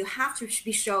infringement, you have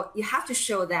to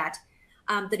show that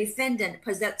the defendant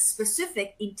possessed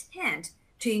specific intent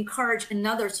to encourage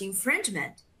another's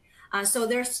infringement. So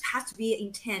there has to be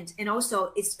intent, and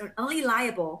also it's only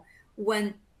liable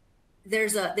when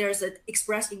there's an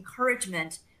express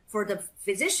encouragement for the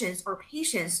physicians or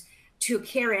patients to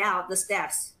carry out the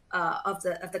steps of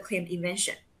the claimed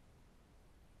invention.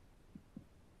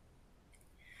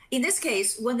 In this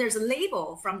case, when there's a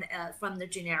label from the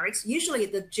generics, usually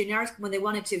the generics, when they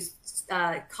wanted to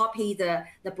copy the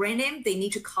brand name, they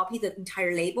need to copy the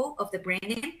entire label of the brand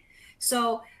name.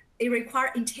 So it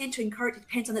requires intent to encourage, it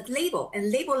depends on the label,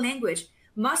 and label language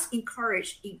must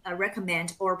encourage,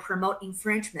 recommend, or promote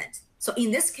infringement. So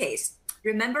in this case,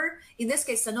 remember, in this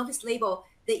case, Sanofi's label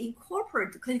they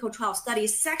incorporate the clinical trial study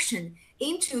section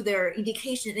into their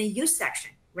indication and use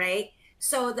section, right?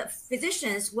 So the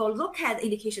physicians will look at the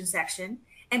indication section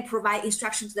and provide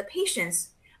instructions to the patients.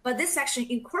 But this section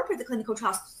incorporates the clinical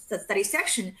trial study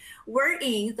section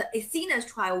wherein the Athena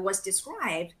trial was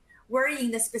described,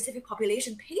 wherein the specific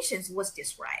population patients was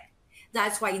described.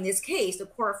 That's why in this case, the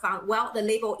court found, well, the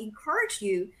label encouraged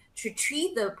you to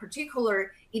treat the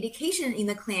particular indication in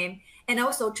the claim and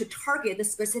also to target the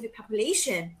specific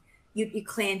population you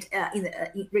claimed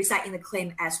reside in the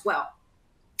claim as well.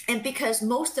 And because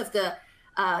most of the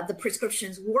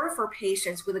prescriptions were for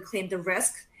patients with a claimed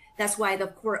risk, that's why the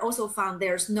court also found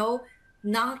there's no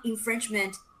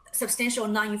non-infringement, substantial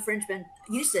non-infringement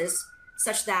uses,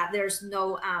 such that there's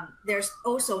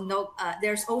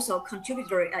also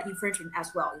contributory infringement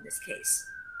as well in this case.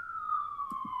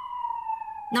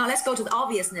 Now let's go to the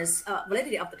obviousness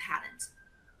validity of the patent.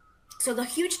 So the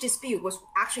huge dispute was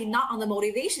actually not on the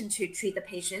motivation to treat the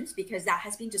patients, because that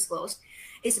has been disclosed.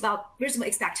 It's about reasonable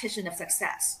expectation of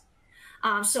success.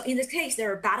 So in this case,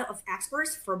 there are a battle of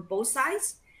experts from both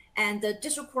sides, and the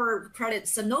district court credited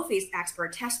Sanofi's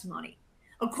expert testimony.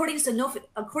 According to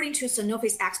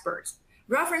Sanofi's experts,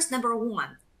 reference number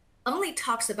 1 only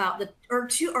talks about the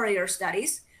two earlier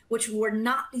studies, which were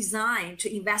not designed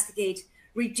to investigate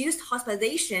reduced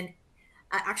hospitalization.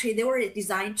 Actually, they were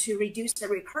designed to reduce the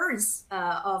recurrence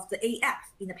of the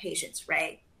AF in the patients,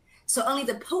 right? So only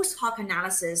the post hoc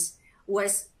analysis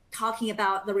was talking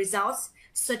about the results,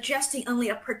 suggesting only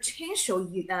a potential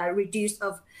reduce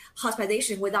of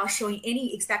hospitalization without showing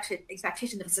any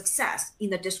expectation of success in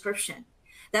the description.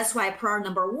 That's why prior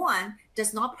number 1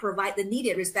 does not provide the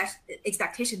needed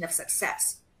expectation of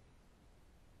success.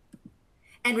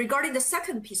 And regarding the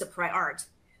second piece of prior art,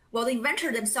 well, the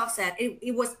inventor themselves said it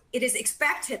is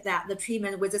expected that the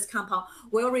treatment with this compound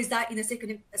will result in a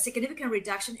significant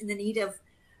reduction in the need of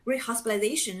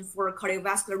rehospitalization for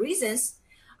cardiovascular reasons.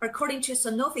 According to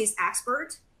Sanofi's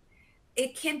expert,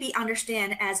 it can be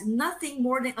understood as nothing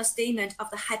more than a statement of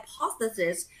the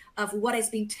hypothesis of what is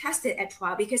being tested at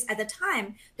trial, because at the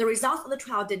time, the results of the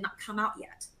trial did not come out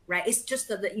yet, right? It's just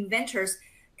that the inventors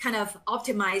kind of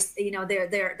optimized,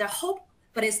 their hope,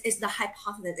 but it's the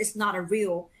hypothesis. It's not a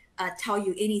real tell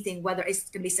you anything whether it's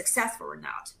going to be successful or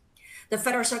not. The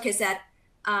Federal Circuit said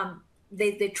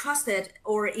they trusted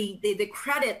or they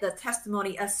credit the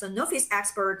testimony of Sanofi's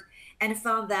expert and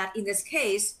found that in this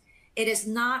case, it is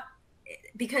not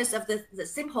because of the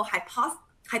simple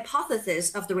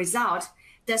hypothesis of the result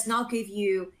does not give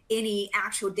you any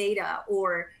actual data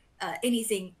or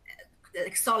anything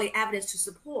solid evidence to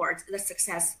support the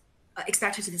success,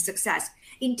 expected success.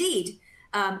 Indeed,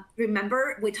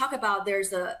 remember we talked about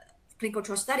there's a clinical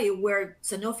trial study where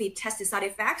Sanofi tested side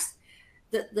effects.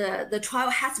 The trial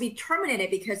has to be terminated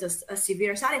because of a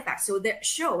severe side effect. So that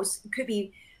shows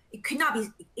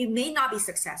it may not be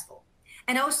successful.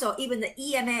 And also even the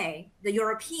EMA, the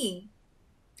European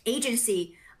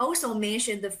agency, also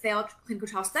mentioned the failed clinical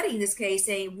trial study in this case,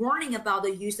 saying warning about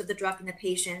the use of the drug in the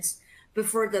patients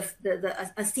before the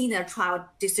Athena trial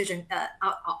decision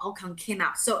outcome came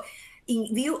out. So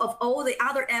in view of all the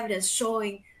other evidence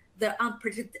showing the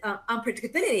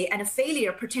unpredictability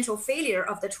and potential failure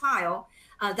of the trial,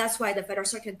 that's why the Federal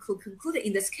Circuit concluded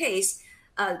in this case,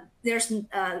 there's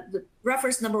the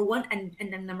reference number 1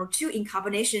 and number 2 in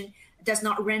combination does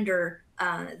not render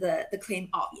the claim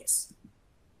obvious.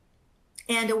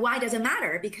 And why does it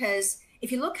matter? Because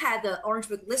if you look at the Orange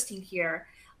Book listing here,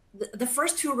 the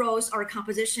first 2 rows are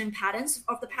composition patents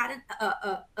of the patent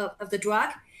of the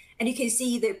drug, and you can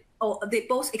see that they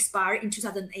both expire in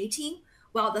 2018.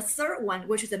 While the third one,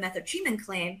 which is the method treatment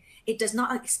claim, it does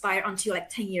not expire until like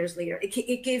 10 years later.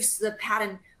 It gives the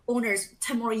patent owners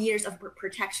 10 more years of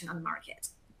protection on the market.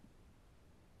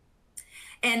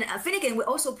 And Finnegan, we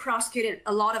also prosecuted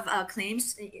a lot of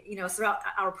claims, throughout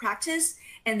our practice.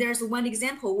 And there's one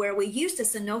example where we used the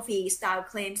Sanofi style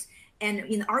claims, and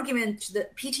in the argument, the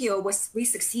PTO we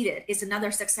succeeded. It's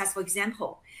another successful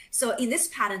example. So in this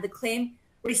patent, the claim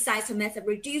recites a method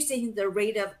reducing the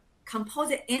rate of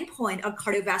composite endpoint of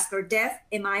cardiovascular death,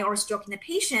 MI, or stroke in the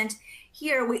patient.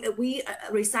 Here we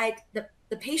recite the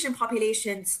patient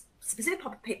populations, specific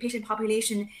patient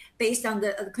population based on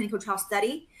the clinical trial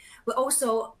study. We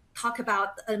also talk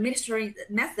about the administering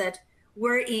method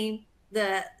wherein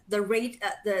the rate,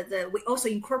 we also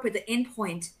incorporate the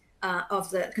endpoint of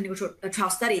the clinical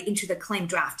trial study into the claim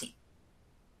drafting.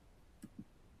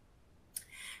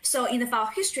 So in the file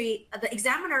history, the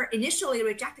examiner initially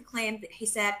rejected the claim. He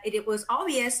said it was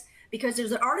obvious because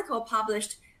there's an article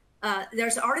published.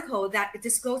 There's an article that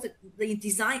disclosed the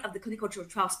design of the clinical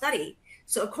trial study.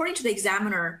 So according to the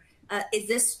examiner,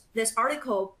 is this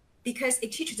article, because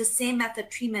it teaches the same method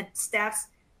treatment steps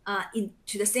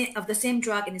into the same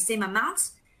drug in the same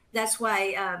amounts. That's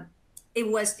why it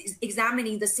was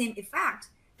examining the same effect.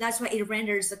 That's why it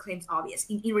renders the claims obvious.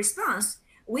 In response,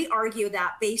 we argue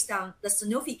that based on the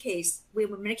Sanofi case, we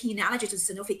were making an analogy to the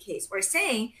Sanofi case. We're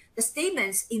saying the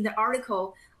statements in the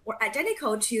article were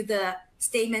identical to the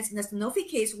statements in the Sanofi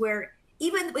case, where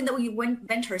even when the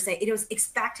inventors say it was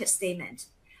expected statement,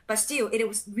 but still it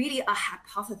was really a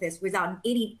hypothesis without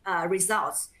any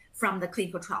results from the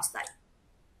clinical trial study.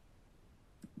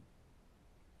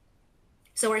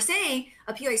 So we're saying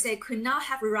a POSA could not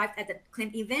have arrived at the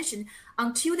claimed invention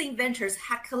until the inventors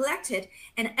had collected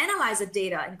and analyzed the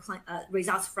data and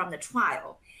results from the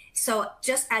trial. So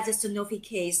just as the Sanofi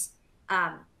case,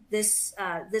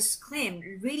 this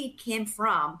claim really came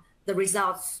from the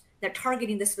results that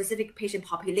targeting the specific patient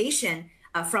population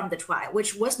from the trial,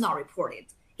 which was not reported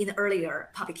in the earlier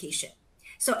publication.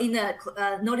 So in the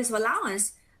notice of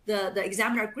allowance, the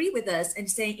examiner agreed with us and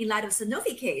saying, in light of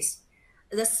Sanofi case,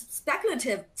 the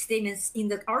speculative statements in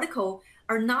the article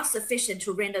are not sufficient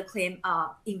to render claim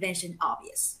invention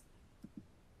obvious.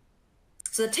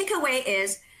 So the takeaway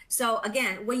is, so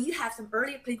again, when you have some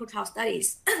earlier clinical trial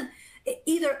studies,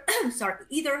 either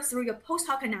through your post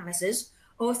hoc analysis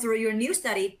or through your new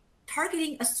study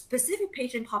targeting a specific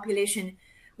patient population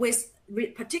with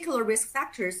particular risk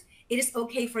factors, it is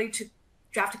okay for you to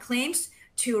draft claims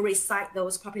to recite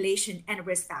those population and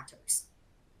risk factors.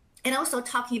 And also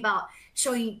talking about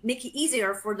make it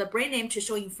easier for the brand name to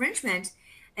show infringement.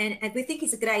 And we think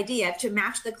it's a good idea to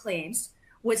match the claims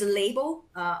with the label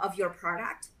of your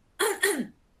product.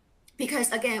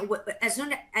 Because again, as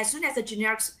soon as the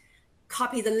generics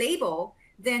copy the label,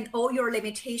 then all your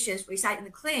limitations recited in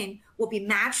the claim will be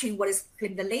matching what is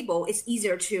in the label. It's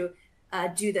easier to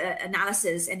do the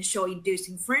analysis and show induced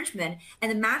infringement.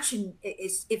 And the matching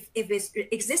is, if it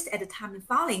exists at the time of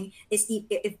filing, is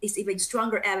even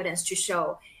stronger evidence to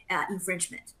show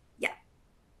infringement. Yeah.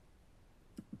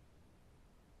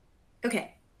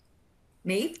 Okay.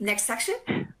 Maeve, next section.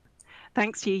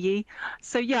 Thanks, Yi.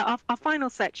 So yeah, our final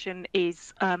section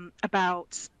is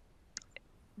about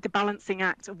the balancing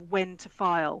act of when to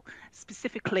file,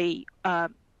 specifically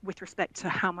with respect to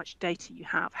how much data you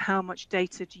have. How much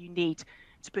data do you need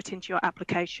to put into your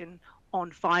application on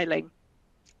filing?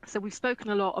 So we've spoken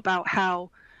a lot about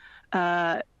how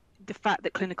the fact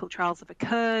that clinical trials have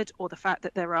occurred, or the fact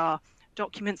that there are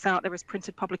documents out there as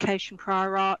printed publication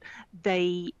prior art,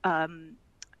 they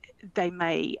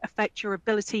may affect your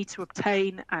ability to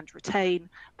obtain and retain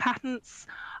patents.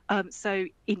 So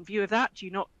in view of that, do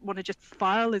you not want to just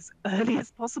file as early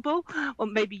as possible? Or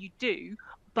maybe you do,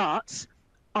 but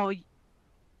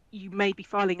you may be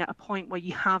filing at a point where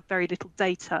you have very little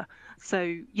data.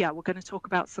 So yeah, we're going to talk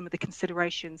about some of the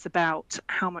considerations about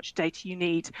how much data you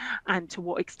need and to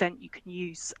what extent you can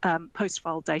use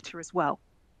post-file data as well.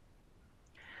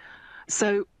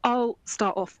 So I'll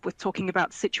start off with talking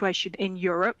about the situation in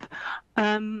Europe.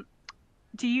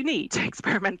 Do you need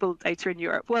experimental data in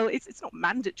Europe? Well, it's not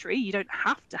mandatory. You don't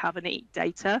have to have any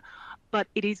data, but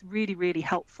it is really, really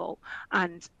helpful.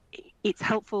 And it's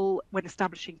helpful when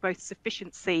establishing both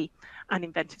sufficiency and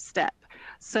inventive step.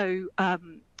 So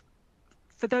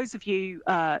for those of you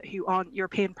who aren't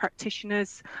European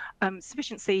practitioners,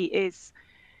 sufficiency is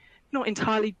not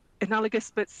entirely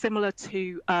analogous, but similar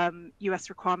to US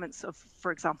requirements of,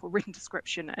 for example, written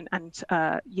description, and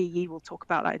Yi will talk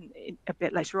about that in a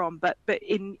bit later on. But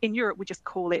in Europe, we just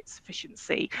call it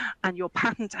sufficiency, and your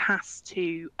patent has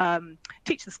to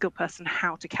teach the skilled person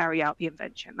how to carry out the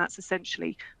invention. That's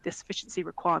essentially the sufficiency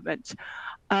requirement.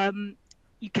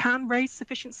 You can raise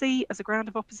sufficiency as a ground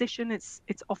of opposition. It's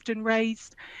often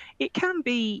raised. It can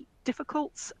be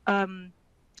difficult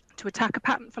to attack a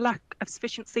patent for lack of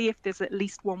sufficiency if there's at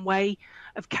least one way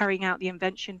of carrying out the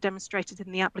invention demonstrated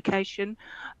in the application.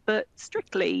 But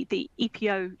strictly, the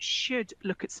EPO should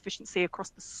look at sufficiency across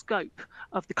the scope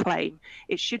of the claim.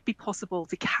 It should be possible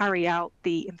to carry out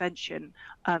the invention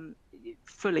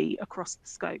fully across the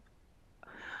scope.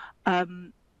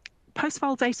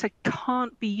 Post-file data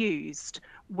can't be used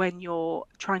when you're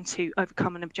trying to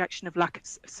overcome an objection of lack of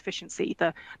sufficiency.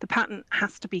 The patent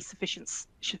has to be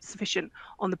sufficient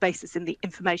on the basis in the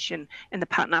information in the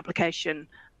patent application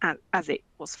as it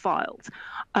was filed.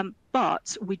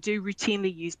 But we do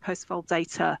routinely use post-file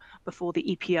data before the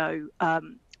EPO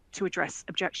to address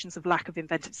objections of lack of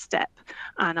inventive step.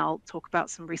 And I'll talk about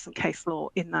some recent case law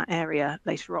in that area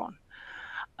later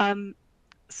on.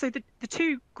 So the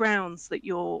two grounds that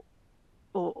you're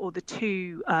or the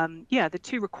two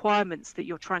requirements that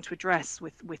you're trying to address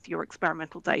with your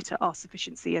experimental data are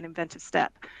sufficiency and inventive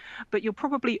step. But you'll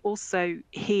probably also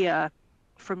hear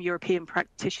from European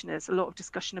practitioners a lot of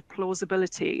discussion of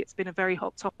plausibility. It's been a very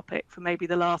hot topic for maybe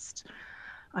the last,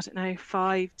 I don't know,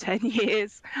 5-10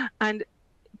 years. And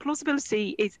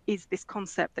plausibility is this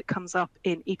concept that comes up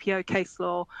in EPO case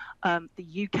law.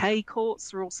 The UK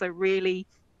courts are also really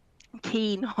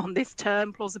keen on this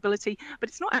term plausibility, but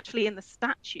it's not actually in the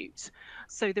statute.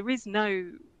 So there is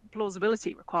no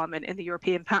plausibility requirement in the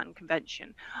European Patent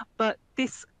Convention. But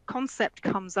this concept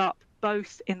comes up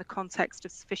both in the context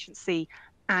of sufficiency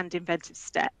and inventive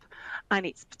step. And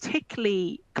it's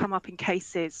particularly come up in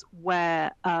cases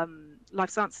where, life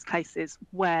sciences cases,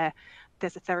 where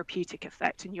there's a therapeutic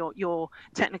effect, and your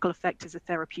technical effect is a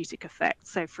therapeutic effect.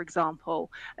 So, for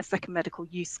example, a second medical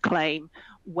use claim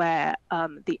where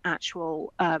the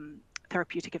actual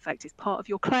therapeutic effect is part of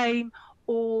your claim,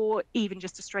 or even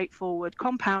just a straightforward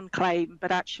compound claim,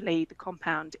 but actually the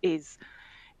compound is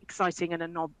exciting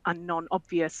and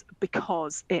non-obvious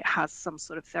because it has some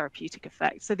sort of therapeutic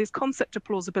effect. So this concept of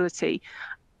plausibility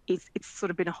it's sort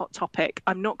of been a hot topic.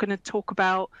 I'm not going to talk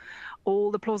about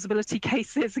all the plausibility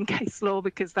cases and case law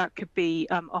because that could be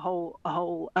a whole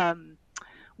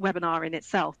webinar in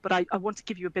itself. But I want to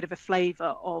give you a bit of a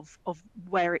flavour of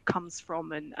where it comes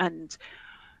from and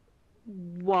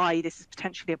why this is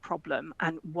potentially a problem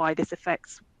and why this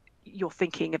affects your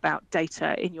thinking about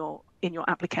data in your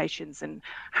applications and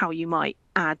how you might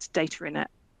add data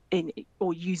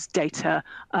or use data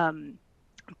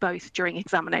both during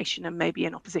examination and maybe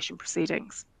in opposition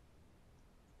proceedings.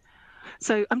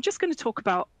 So I'm just going to talk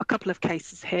about a couple of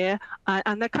cases here,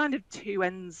 and they're kind of two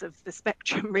ends of the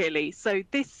spectrum, really. So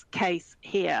this case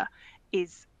here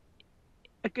is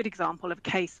a good example of a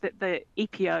case that the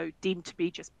EPO deemed to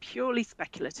be just purely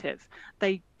speculative.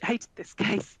 They hated this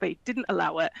case. They didn't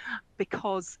allow it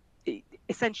because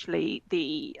essentially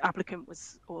the applicant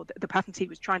was, or the patentee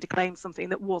was trying to claim something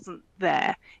that wasn't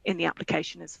there in the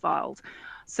application as filed.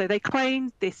 So they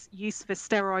claimed this use of a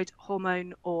steroid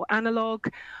hormone or analog,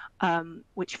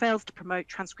 which fails to promote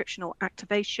transcriptional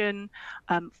activation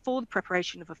for the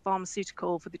preparation of a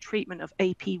pharmaceutical for the treatment of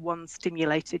AP1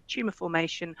 stimulated tumor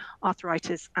formation,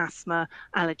 arthritis, asthma,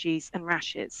 allergies, and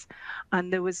rashes.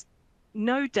 And there was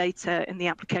no data in the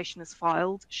application as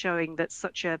filed showing that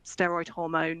such a steroid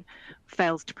hormone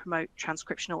fails to promote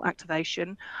transcriptional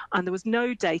activation. And there was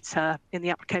no data in the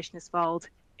application as filed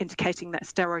indicating that a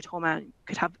steroid hormone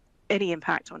could have any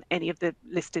impact on any of the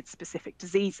listed specific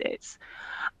diseases.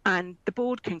 And the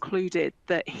board concluded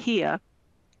that here,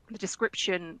 the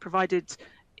description provided,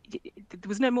 there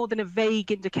was no more than a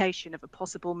vague indication of a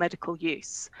possible medical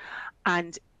use.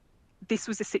 And this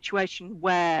was a situation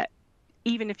where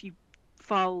even if you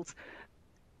filed,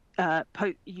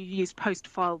 you used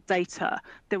post-filed data,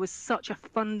 there was such a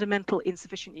fundamental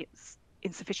insufficiency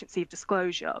of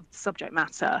disclosure of the subject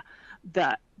matter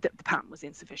that the patent was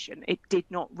insufficient. It did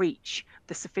not reach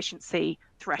the sufficiency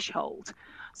threshold.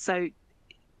 So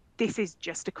this is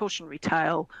just a cautionary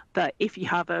tale that if you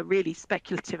have a really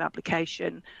speculative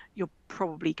application, you're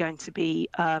probably going to be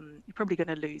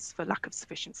lose for lack of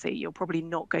sufficiency. You're probably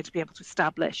not going to be able to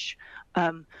establish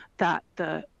that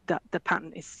the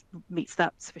patent meets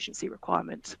that sufficiency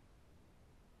requirement.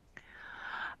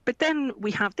 But then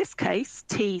we have this case,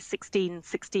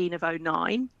 T1616 of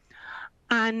 09,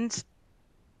 and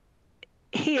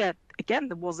here, again,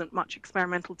 there wasn't much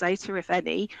experimental data, if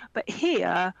any, but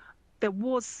here there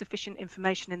was sufficient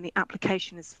information in the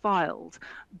application as filed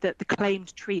that the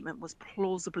claimed treatment was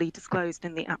plausibly disclosed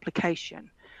in the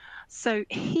application. So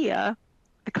here,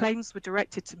 the claims were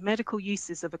directed to medical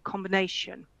uses of a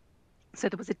combination. So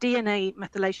there was a DNA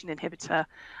methylation inhibitor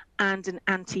and an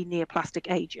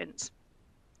anti-neoplastic agent.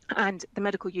 And the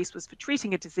medical use was for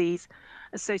treating a disease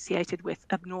associated with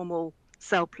abnormal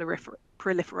cell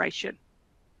proliferation.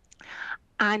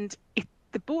 And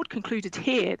the board concluded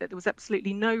here that there was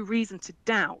absolutely no reason to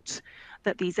doubt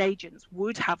that these agents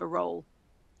would have a role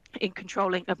in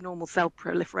controlling abnormal cell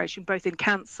proliferation, both in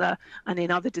cancer and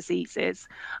in other diseases.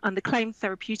 And the claimed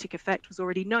therapeutic effect was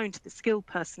already known to the skilled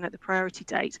person at the priority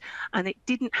date, and there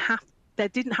didn't have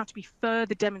to be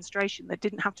further demonstration. There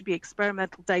didn't have to be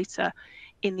experimental data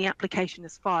in the application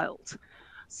as filed.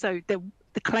 So the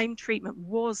claimed treatment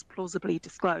was plausibly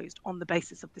disclosed on the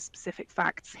basis of the specific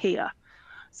facts here.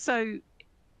 So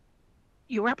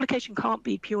your application can't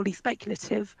be purely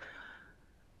speculative,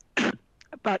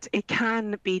 but it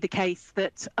can be the case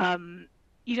that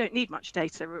you don't need much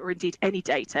data, or indeed any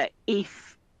data,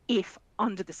 if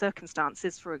under the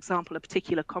circumstances, for example, a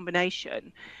particular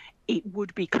combination it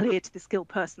would be clear to the skilled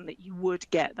person that you would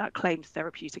get that claimed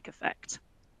therapeutic effect.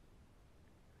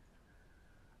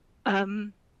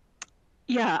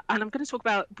 Yeah, and I'm going to talk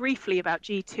briefly about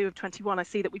G2 of 21. I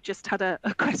see that we've just had a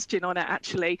question on it,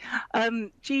 actually.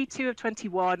 G2 of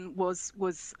 21 was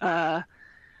I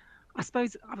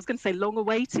suppose I was going to say long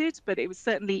awaited, but it was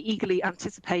certainly eagerly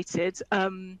anticipated.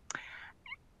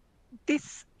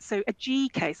 So a G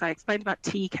case, I explained about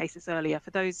T cases earlier.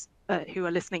 For those who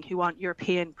are listening who aren't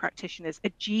European practitioners,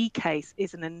 a G case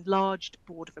is an enlarged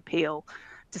Board of Appeal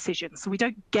decision. So we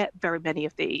don't get very many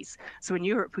of these. So in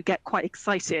Europe, we get quite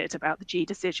excited about the G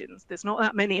decisions. There's not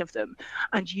that many of them.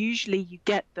 And usually you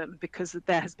get them because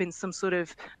there has been some sort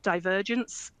of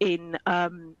divergence in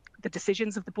the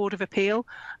decisions of the Board of Appeal,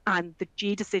 and the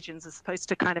G decisions are supposed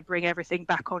to kind of bring everything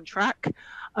back on track.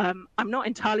 I'm not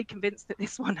entirely convinced that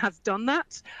this one has done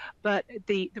that, but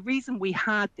the reason we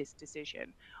had this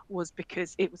decision was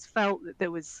because it was felt that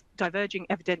there was diverging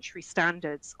evidentiary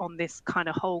standards on this kind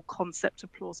of whole concept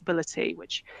of plausibility,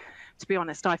 which, to be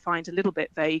honest, I find a little bit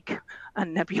vague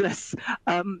and nebulous.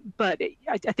 But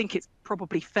I think it's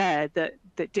probably fair that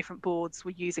different boards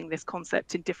were using this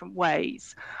concept in different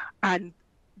ways. And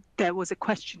there was a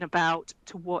question about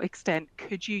to what extent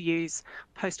could you use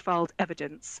post-filed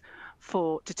evidence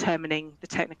for determining the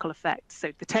technical effect.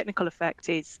 So the technical effect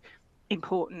is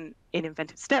important in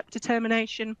inventive step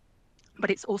determination, but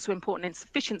it's also important in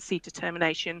sufficiency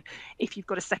determination if you've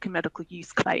got a second medical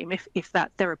use claim, if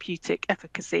that therapeutic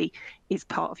efficacy is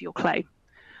part of your claim.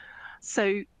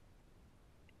 So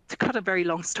to cut a very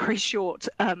long story short,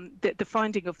 the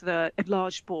finding of the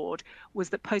enlarged board was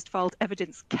that post-filed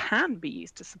evidence can be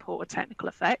used to support a technical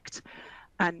effect.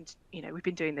 And, you know, we've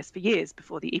been doing this for years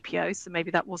before the EPO, so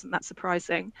maybe that wasn't that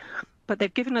surprising. But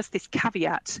they've given us this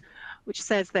caveat, which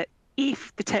says that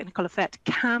if the technical effect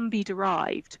can be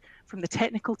derived from the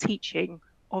technical teaching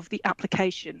of the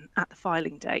application at the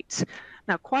filing date.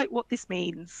 Now, quite what this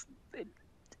means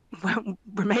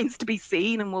remains to be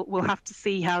seen, and we'll have to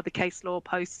see how the case law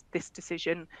post this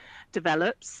decision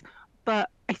develops. But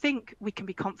I think we can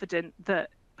be confident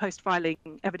that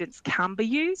post-filing evidence can be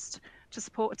used to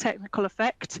support a technical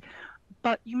effect,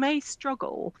 but you may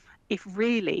struggle if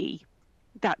really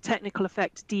that technical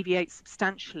effect deviates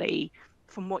substantially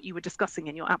from what you were discussing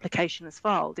in your application as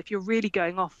filed. If you're really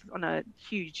going off on a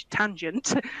huge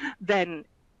tangent, then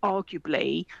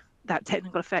arguably that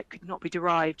technical effect could not be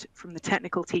derived from the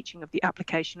technical teaching of the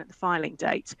application at the filing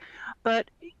date. But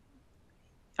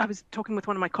I was talking with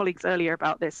one of my colleagues earlier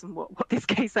about this and what this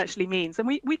case actually means. And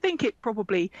we think it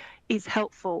probably is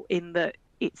helpful in that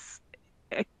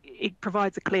it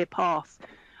provides a clear path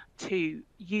to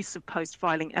use of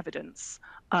post-filing evidence.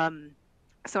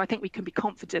 So I think we can be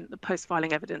confident that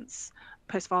post-filing evidence,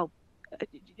 post-file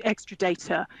extra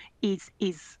data is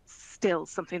still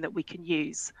something that we can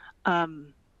use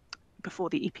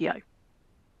before the EPO,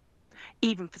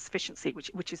 even for sufficiency,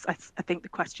 which is, I think, the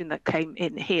question that came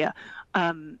in here.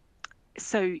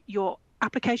 So your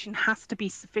application has to be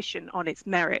sufficient on its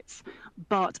merits,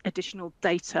 but additional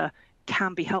data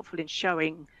can be helpful in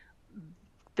showing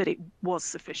that it was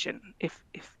sufficient, if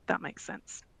that makes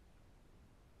sense.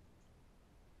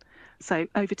 So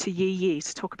over to Yi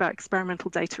to talk about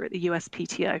experimental data at the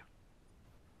USPTO.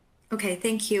 Okay,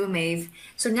 thank you, Maeve.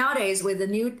 So nowadays, with the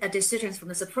new decisions from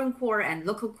the Supreme Court and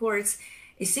local courts,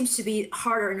 it seems to be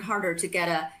harder and harder to get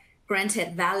a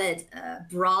granted valid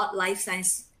broad life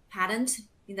science patent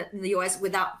in the US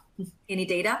without any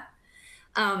data.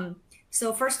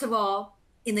 So first of all,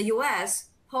 in the US,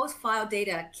 post-file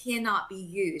data cannot be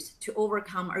used to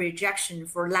overcome a rejection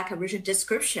for lack of written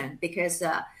description, because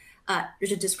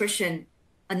written description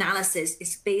analysis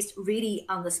is based really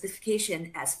on the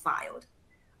specification as filed.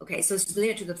 Okay, so it's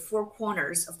related to the four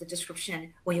corners of the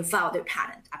description when you file the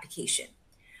patent application.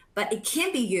 But it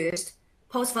can be used,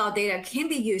 post-file data can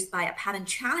be used by a patent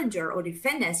challenger or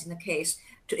defendants in the case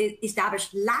to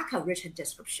establish lack of written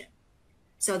description.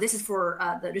 So this is for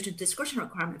the written description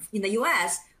requirement. In the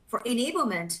US, for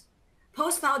enablement,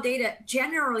 post-file data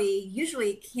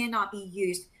usually cannot be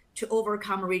used to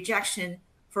overcome rejection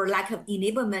for lack of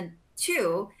enablement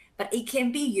too, but it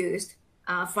can be used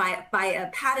by a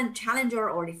patent challenger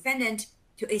or defendant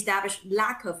to establish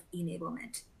lack of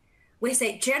enablement. We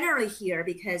say generally here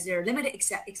because there are limited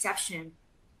exception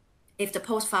if the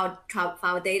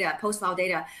post-file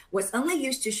data was only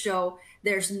used to show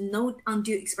there's no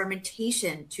undue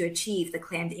experimentation to achieve the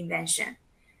claimed invention.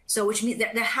 So which means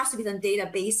that there has to be some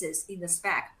databases in the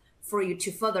spec for you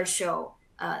to further show,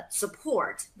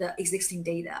 support the existing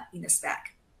data in the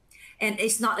spec. And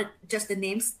it's not just the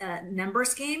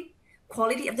numbers game.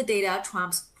 Quality of the data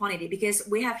trumps quantity, because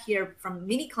we have here from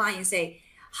many clients say,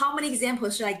 how many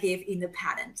examples should I give in the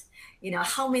patent?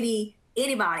 How many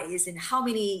antibodies and how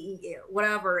many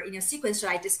whatever sequence should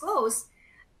I disclose?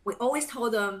 We always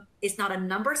told them it's not a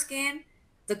numbers game.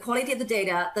 The quality of the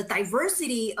data, the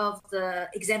diversity of the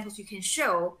examples you can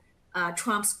show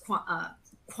trumps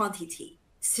quantity.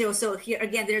 So here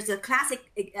again, there's a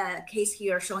classic case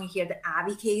here showing here the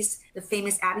Abbey case, the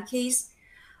famous Abbey case,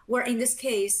 where in this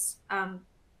case,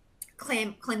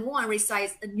 claim 1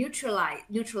 recites a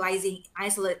neutralizing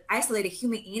isolated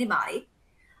human antibody,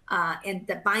 and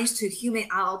that binds to human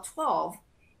IL-12,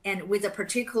 and with a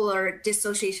particular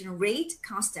dissociation rate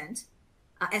constant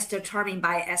as determined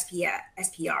by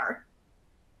SPR.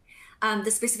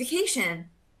 The specification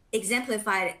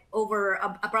exemplified over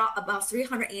about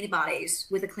 300 antibodies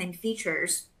with the claimed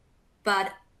features,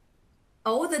 but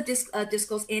all the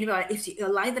disclosed antibodies, if you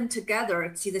align them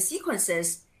together, see the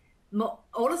sequences,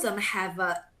 all of them have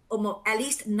almost at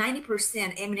least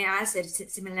 90% amino acid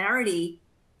similarity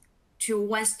to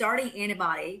one starting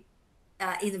antibody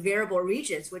in the variable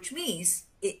regions, which means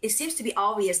it seems to be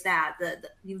obvious that the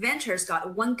inventors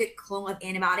got one good clone of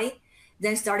antibody,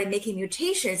 then started making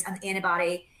mutations on the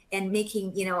antibody and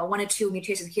making 1 or 2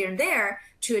 mutations here and there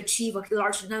to achieve a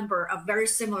large number of very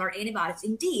similar antibodies.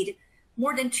 Indeed,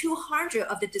 more than 200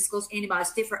 of the disclosed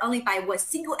antibodies differ only by one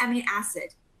single amino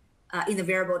acid in the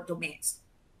variable domains.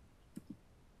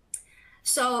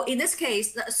 So in this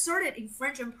case, the asserted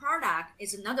infringement product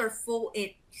is another full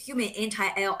human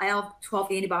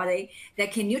anti-IL-12 antibody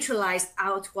that can neutralize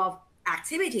IL-12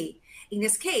 activity. In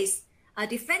this case, a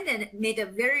defendant made a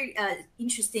very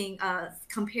interesting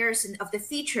comparison of the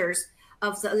features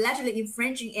of the allegedly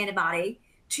infringing antibody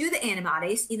to the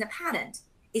antibodies in the patent.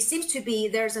 It seems to be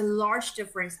there's a large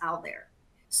difference out there.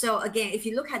 So again, if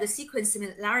you look at the sequence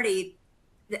similarity,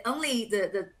 the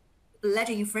alleged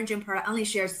infringing product only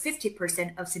shares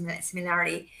 50% of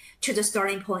similarity to the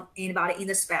starting point antibody in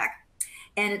the spec.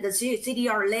 And the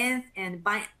CDR length and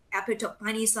epitope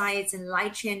binding sites and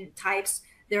light chain types,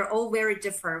 they're all very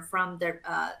different from the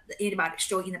antibody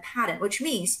shown in the patent, which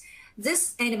means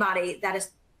this antibody that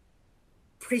is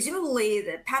presumably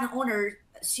the patent owner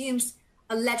assumes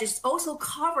alleges also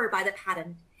covered by the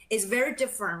patent is very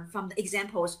different from the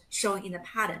examples shown in the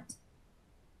patent.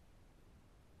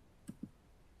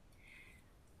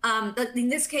 In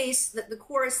this case, the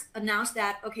courts announced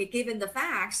that, okay, given the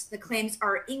facts, the claims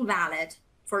are invalid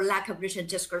for lack of written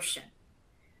description.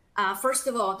 First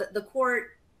of all, the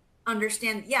court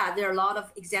understand, yeah, there are a lot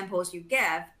of examples you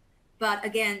give, but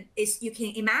again, you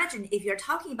can imagine if you're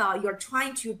talking about you're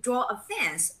trying to draw a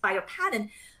fence by your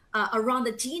patent around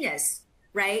the genus,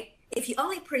 right? If you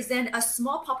only present a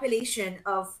small population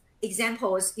of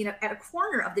examples, at a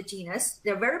corner of the genus,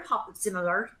 they're very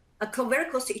similar, very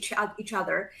close to each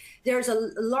other. There's a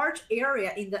large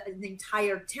area in the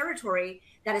entire territory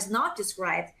that is not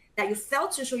described that you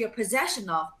failed to show your possession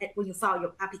of when you file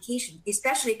your application,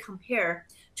 especially compared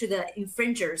to the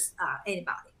infringer's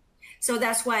antibody. So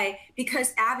that's why,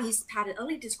 because Abbey's patent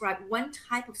only described one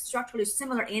type of structurally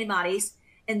similar antibodies,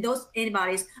 and those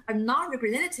antibodies are not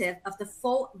representative of the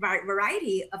full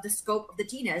variety of the scope of the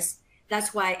genus,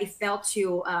 that's why it failed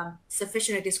to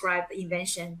sufficiently describe the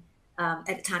invention at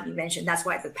the time invention. That's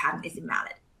why the patent is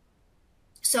invalid.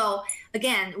 So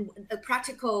again,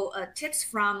 practical tips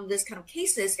from this kind of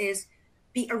cases is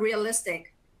be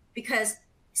realistic, because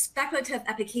speculative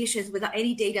applications without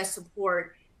any data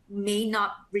support may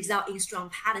not result in strong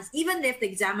patents. Even if the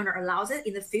examiner allows it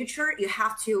in the future, you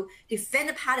have to defend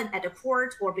the patent at the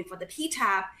court or before the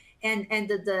PTAB, and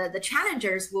the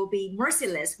challengers will be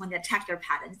merciless when they attack their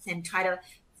patents and try to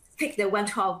pick the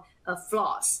 112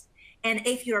 flaws. And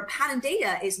if your patent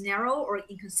data is narrow or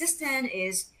inconsistent,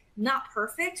 is not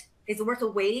perfect, it's worth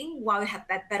waiting while you have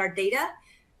better data.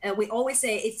 We always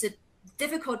say it's a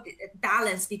difficult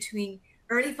balance between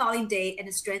early filing date and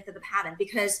the strength of the patent.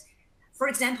 Because, for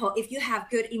example, if you have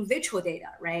good in vitro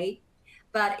data, right,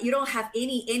 but you don't have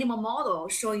any animal model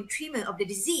showing treatment of the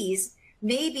disease,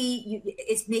 maybe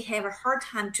it may have a hard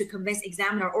time to convince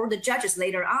examiner or the judges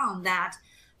later on that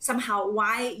somehow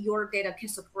why your data can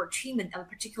support treatment of a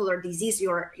particular disease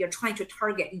you're trying to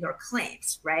target in your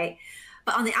claims, right?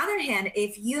 But on the other hand,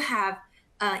 if you have,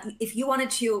 if you wanted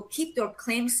to keep your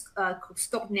claims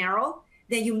scope narrow,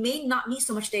 then you may not need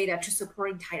so much data to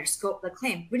support entire scope of the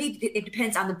claim. Really, it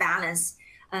depends on the balance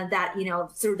that,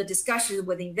 through the discussion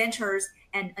with inventors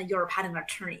and your patent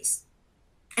attorneys.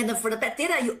 And then for the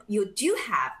data you do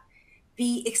have,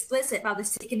 be explicit about the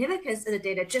significance of the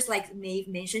data, just like Maeve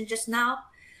mentioned just now,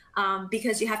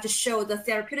 because you have to show the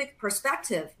therapeutic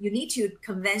perspective. You need to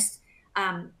convince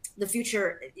the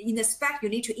future, in the spec, you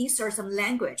need to insert some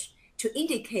language to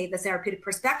indicate the therapeutic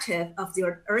perspective of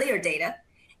your earlier data.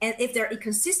 And if there are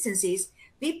inconsistencies,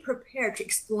 be prepared to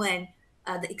explain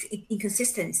the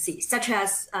inconsistencies, such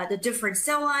as the different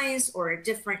cell lines or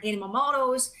different animal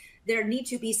models. There need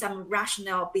to be some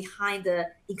rationale behind the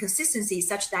inconsistencies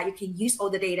such that you can use all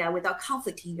the data without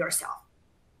conflicting yourself.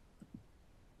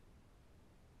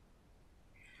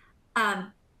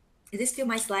 Is this still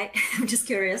my slide? I'm just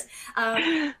curious.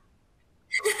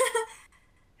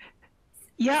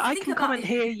 Yeah, I can comment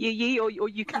here, Yi, or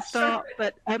you can start. Sure.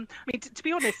 But I mean, to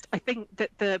be honest, I think that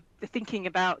the thinking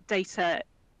about data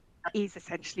is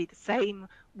essentially the same,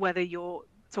 whether you're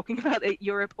talking about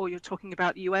Europe or you're talking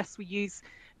about the US. We use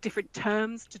different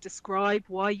terms to describe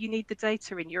why you need the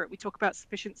data. In Europe, we talk about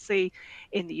sufficiency.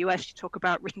 In the US, you talk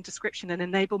about written description and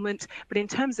enablement. But in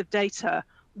terms of data,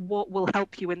 what will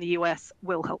help you in the US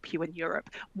will help you in Europe.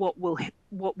 What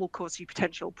will cause you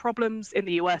potential problems in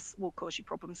the US will cause you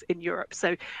problems in Europe.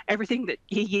 So everything that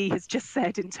Yi has just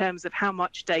said in terms of how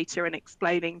much data and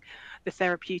explaining the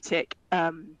therapeutic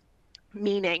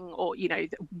meaning, or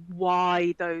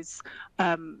why those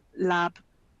lab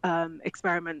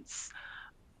experiments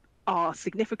are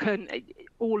significant,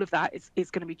 all of that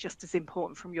is going to be just as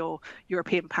important from your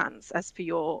European patents as for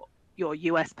your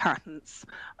US patents.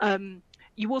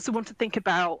 You also want to think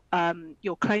about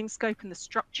your claim scope and the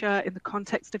structure in the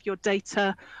context of your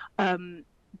data.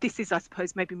 This is, I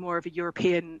suppose, maybe more of a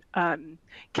European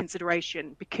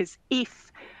consideration, because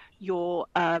if your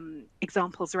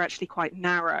examples are actually quite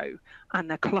narrow and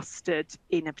they're clustered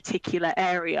in a particular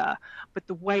area, but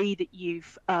the way that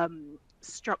you've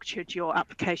structured your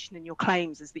application and your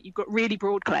claims is that you've got really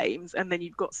broad claims and then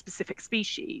you've got specific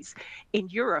species. In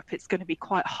Europe, it's going to be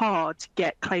quite hard to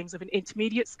get claims of an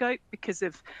intermediate scope because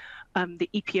of the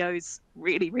EPO's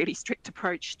really strict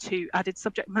approach to added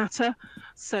subject matter.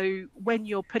 So when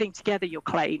you're putting together your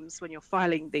claims, when you're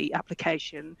filing the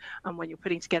application, and when you're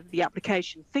putting together the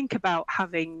application, think about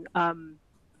having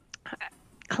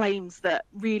claims that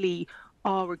really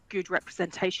are a good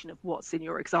representation of what's in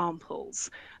your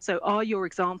examples. So are your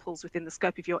examples within the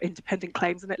scope of your independent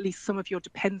claims, and at least some of your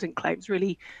dependent claims?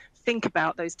 Really think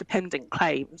about those dependent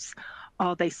claims.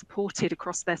 Are they supported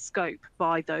across their scope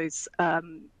by those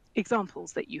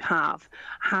examples that you have?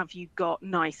 Have you got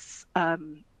nice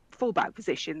fallback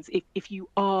positions if you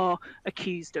are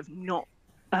accused of not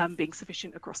being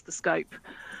sufficient across the scope?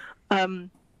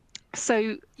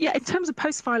 So yeah, in terms of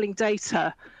post-filing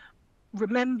data,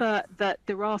 remember that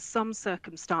there are some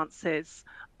circumstances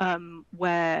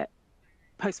where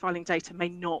post-filing data may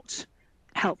not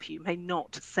help you, may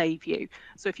not save you.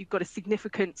 So if you've got a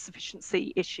significant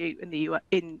sufficiency issue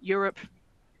in Europe,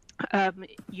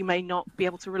 you may not be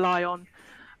able to rely on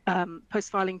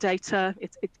post-filing data.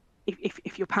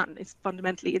 If your patent is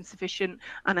fundamentally insufficient,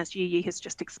 and as Yi has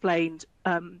just explained,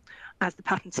 as the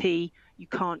patentee, you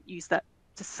can't use that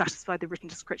to satisfy the written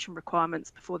description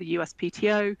requirements before the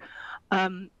USPTO.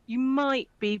 You might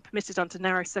be permitted under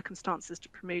narrow circumstances to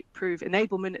prove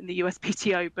enablement in the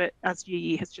USPTO, but as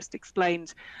Yi has just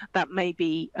explained, that may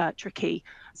be tricky.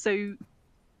 So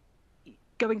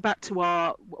going back to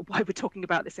why we're talking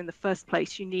about this in the first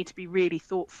place, you need to be really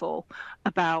thoughtful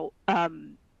about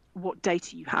what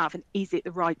data you have, and is it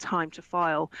the right time to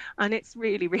file? And it's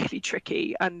really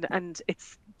tricky, and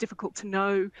it's difficult to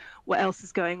know what else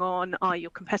is going on. Are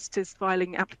your competitors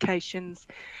filing applications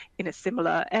in a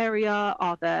similar area?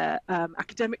 Are there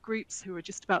academic groups who are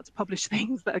just about to publish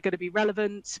things that are going to be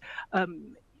relevant?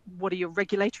 What are your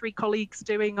regulatory colleagues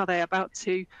doing? Are they about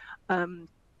to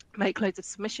make loads of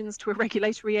submissions to a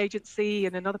regulatory agency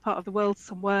in another part of the world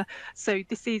somewhere? So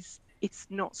it's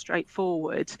not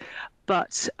straightforward,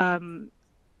 but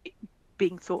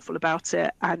being thoughtful about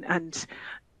it and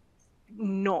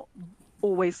not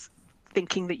always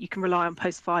thinking that you can rely on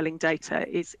post-filing data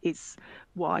is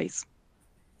wise.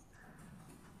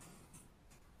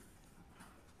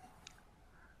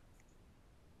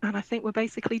 And I think we're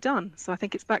basically done. So I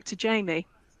think it's back to Jamie.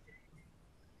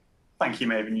 Thank you,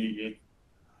 Maeve and Yi.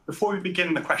 Before we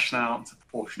begin the question and answer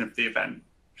portion of the event,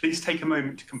 please take a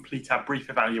moment to complete our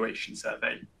brief evaluation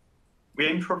survey. We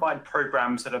aim to provide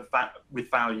programs that are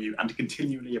with value and to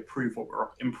continually improve what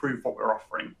we're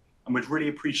offering, and we'd really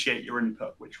appreciate your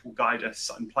input, which will guide us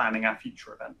in planning our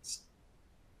future events.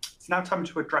 It's now time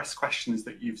to address questions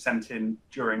that you've sent in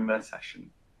during the session.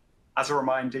 As a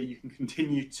reminder, you can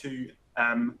continue to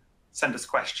send us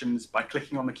questions by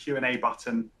clicking on the Q&A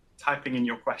button, typing in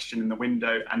your question in the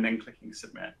window, and then clicking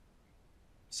submit.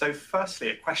 So firstly,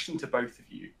 a question to both of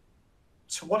you.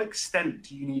 To what extent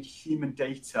do you need human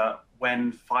data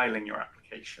when filing your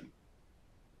application?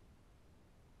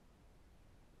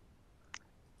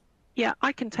 Yeah,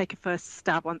 I can take a first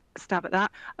stab at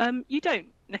that. You don't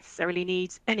necessarily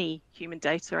need any human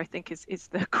data, I think is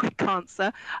the quick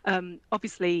answer.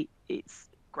 Obviously, it's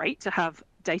great to have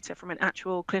data from an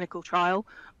actual clinical trial,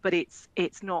 but it's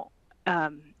not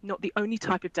the only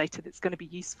type of data that's going to be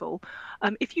useful.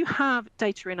 If you have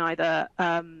data in either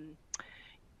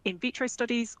in vitro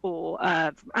studies or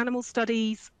from animal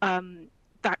studies,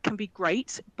 that can be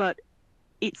great, but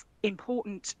it's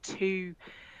important to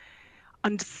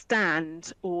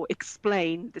understand or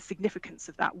explain the significance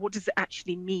of that. What does it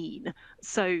actually mean?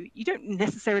 So you don't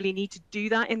necessarily need to do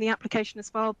that in the application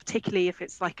as well, particularly if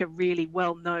it's like a really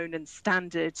well-known and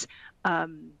standard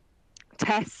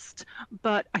test.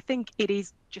 But I think it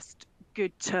is just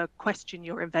good to question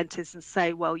your inventors and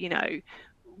say, well,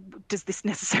 does this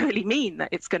necessarily mean that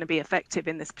it's going to be effective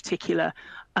in this particular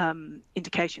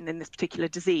indication, in this particular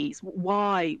disease?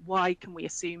 Why can we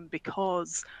assume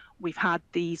because we've had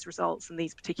these results and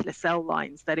these particular cell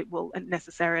lines that it will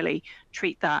necessarily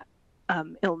treat that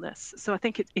illness? So I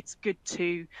think it's good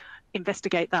to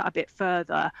investigate that a bit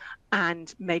further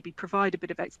and maybe provide a bit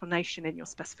of explanation in your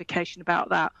specification about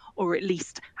that, or at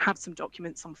least have some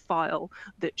documents on file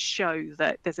that show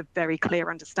that there's a very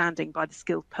clear understanding by the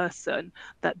skilled person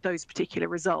that those particular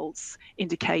results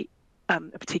indicate a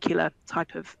particular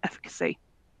type of efficacy.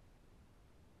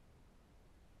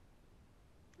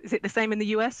 Is it the same in the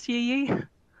US, Yi?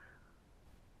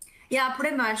 Yeah,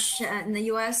 pretty much. In the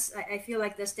US, I feel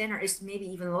like the standard is maybe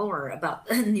even lower about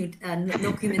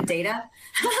no human data.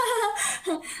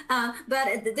 But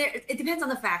it depends on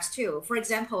the facts too. For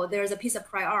example, there's a piece of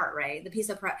prior art, right? If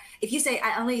you say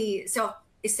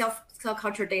is cell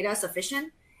culture data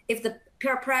sufficient? If the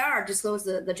prior art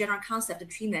discloses the general concept of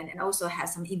treatment and also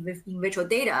has some in vitro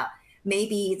data,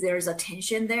 maybe there's a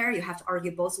tension there. You have to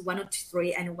argue both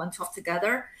 103 and 112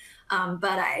 together.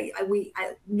 But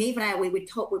Maeve and I,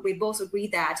 we both agree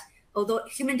that although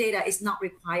human data is not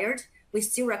required, we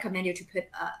still recommend you to put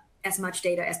as much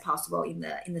data as possible in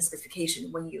the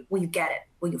specification when you get it,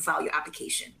 when you file your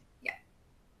application. Yeah.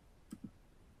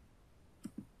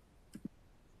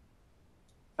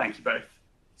 Thank you both.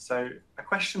 So a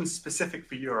question specific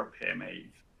for Europe here,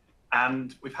 Maeve.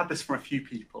 And we've had this from a few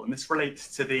people, and this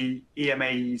relates to the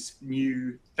EMA's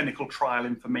new clinical trial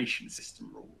information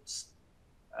system rules.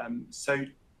 So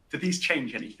do these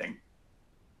change anything?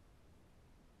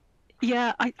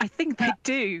 Yeah, I think they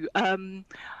do.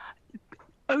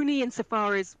 Only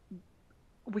insofar as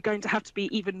we're going to have to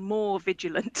be even more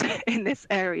vigilant in this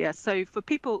area. So for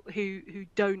people who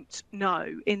don't know,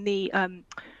 in the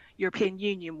European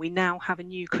Union, we now have a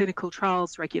new clinical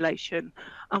trials regulation,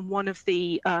 and one of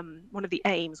the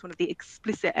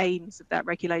explicit aims of that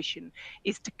regulation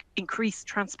is to increase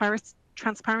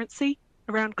transparency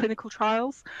around clinical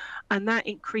trials, and that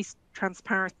increased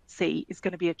transparency is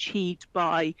going to be achieved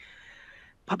by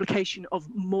publication of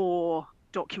more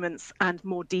documents and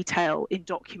more detail in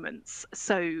documents.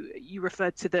 So you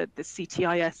referred to the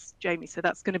CTIS, Jamie, so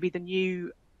that's going to be the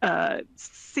new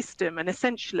system, and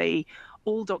essentially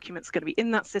all documents are going to be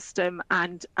in that system,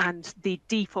 and the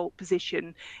default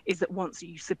position is that once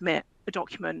you submit a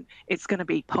document, it's going to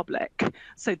be public.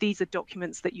 So these are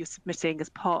documents that you're submitting as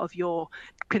part of your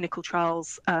clinical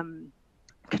trials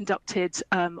conducted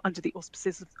under the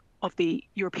auspices of the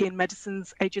European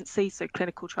Medicines Agency, so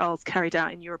clinical trials carried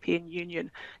out in European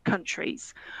Union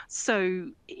countries. So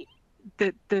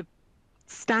the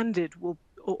standard will,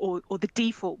 or the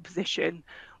default position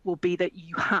will be that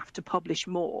you have to publish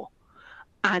more.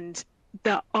 And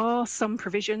there are some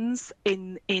provisions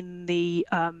in the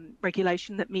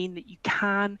regulation that mean that you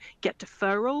can get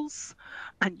deferrals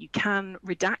and you can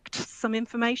redact some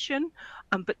information,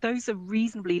 but those are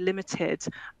reasonably limited,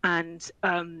 and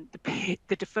the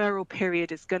deferral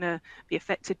period is going to be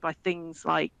affected by things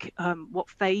like what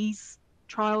phase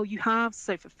trial you have.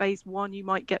 So for phase 1 you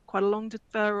might get quite a long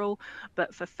deferral,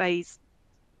 but for phase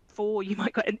 4 you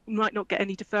might not get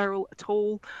any deferral at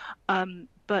all.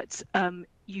 But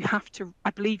you have to, I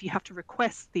believe you have to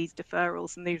request these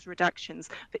deferrals and these redactions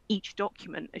for each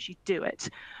document as you do it.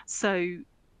 So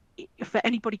for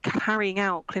anybody carrying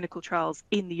out clinical trials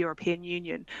in the European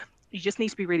Union, you just need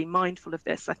to be really mindful of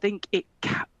this. I think it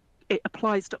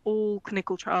applies to all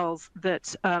clinical trials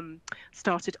that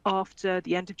started after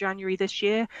the end of January this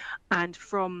year, and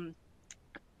from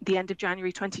the end of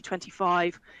January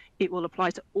 2025, it will apply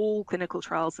to all clinical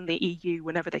trials in the EU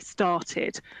whenever they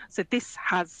started. So this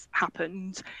has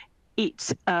happened.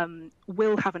 It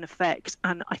will have an effect,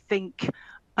 and I think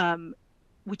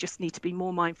we just need to be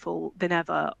more mindful than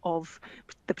ever of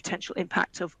the potential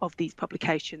impact of these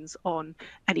publications on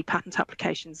any patent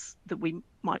applications that we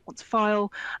might want to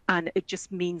file. And it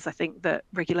just means, I think, that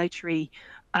regulatory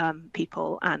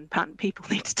people and patent people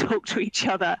need to talk to each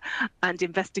other and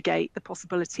investigate the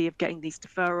possibility of getting these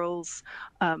deferrals.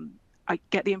 I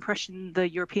get the impression the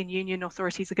European Union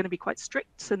authorities are going to be quite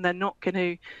strict, and they're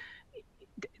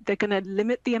going to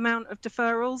limit the amount of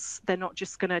deferrals. They're not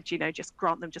just going to, just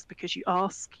grant them just because you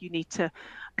ask. You need to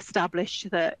establish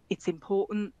that it's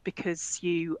important because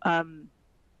there's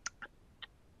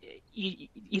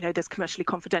commercially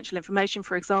confidential information,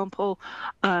 for example,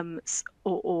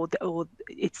 or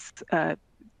it's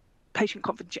patient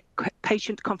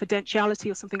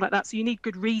confidentiality or something like that. So you need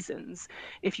good reasons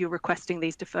if you're requesting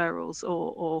these deferrals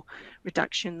or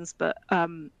reductions. But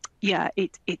yeah,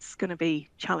 it's going to be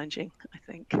challenging, I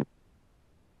think.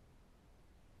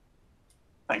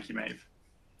 Thank you, Maeve.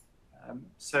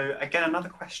 So again, another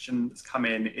question that's come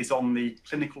in is on the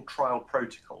clinical trial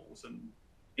protocols, and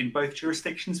in both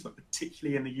jurisdictions, but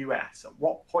particularly in the US. At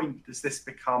what point does this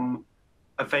become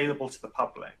available to the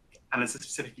public? And as a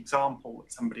specific example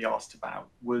that somebody asked about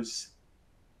was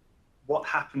what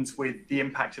happens with the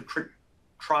impact of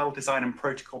trial design and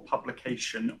protocol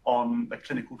publication on the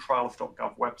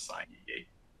clinicaltrials.gov website.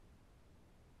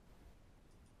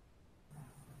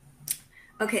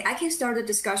 Okay, I can start the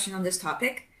discussion on this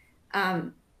topic.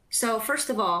 So first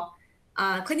of all,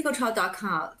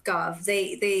 clinicaltrial.gov,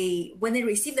 they when they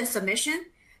receive the submission,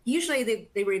 usually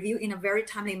they review in a very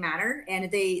timely manner,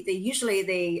 and they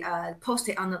usually post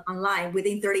it online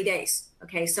within 30 days.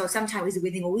 Okay, so sometimes it's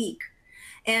within a week.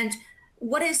 And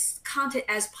what is counted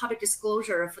as public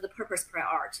disclosure for the purpose prior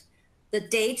art? The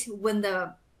date when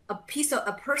a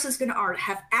person's prior art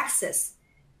have access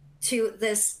to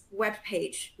this web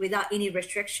page without any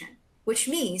restriction, which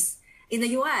means in the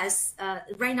US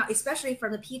right now, especially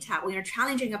from the PTAB, when you're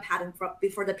challenging a patent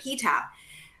before the PTAB,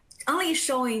 only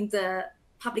showing the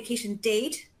publication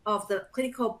date of the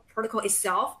clinical protocol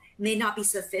itself may not be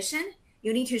sufficient.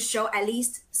 You need to show at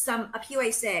least a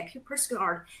POA, person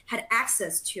art, had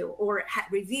access to or had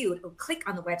reviewed or clicked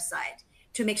on the website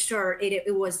to make sure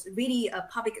it was really a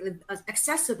public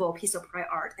accessible piece of prior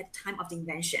art at the time of the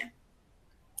invention.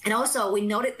 And also, we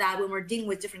noted that when we're dealing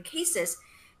with different cases,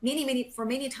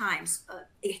 many times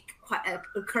it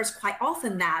occurs quite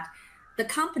often that the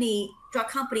drug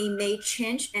company may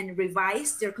change and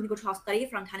revise their clinical trial study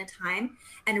from time to time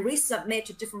and resubmit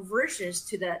to different versions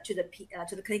to the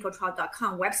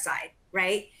clinicaltrial.com website,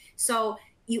 right? So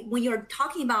when you're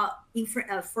talking about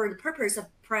for the purpose of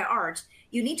prior art,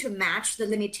 you need to match the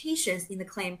limitations in the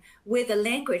claim with the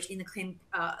language in the claim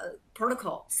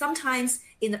protocol. Sometimes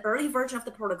in the early version of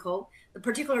the protocol, the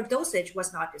particular dosage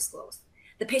was not disclosed.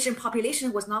 The patient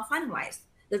population was not finalized.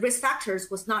 The risk factors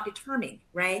was not determined,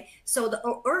 right? So the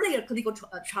earlier clinical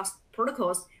trial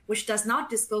protocols, which does not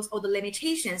disclose all the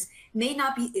limitations, may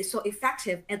not be so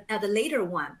effective at the later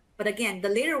one. But again, the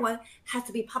later one has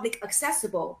to be public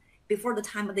accessible before the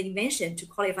time of the invention to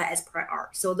qualify as prior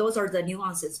art. So those are the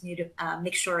nuances you need to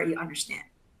make sure you understand.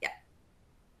 Yeah.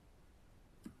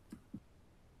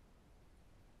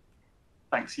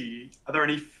 Thanks, Yi. Are there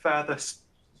any further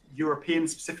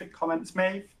European-specific comments,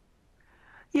 Maeve?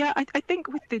 Yeah, I think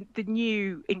with the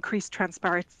new increased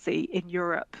transparency in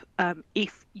Europe,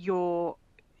 if your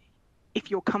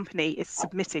company is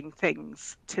submitting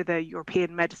things to the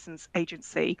European Medicines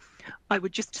Agency, I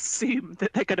would just assume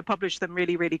that they're going to publish them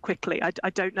really, really quickly. I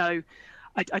don't know.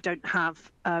 I don't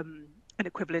have an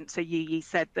equivalent. So Yi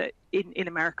said that in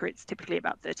America, it's typically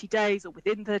about 30 days or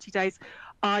within 30 days.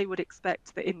 I would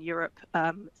expect that in Europe,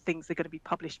 things are going to be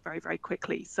published very, very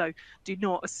quickly. So do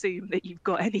not assume that you've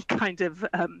got any kind of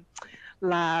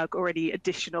lag or any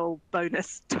additional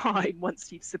bonus time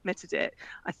once you've submitted it.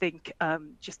 I think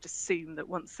just assume that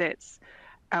once it's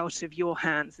out of your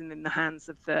hands and in the hands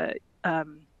of the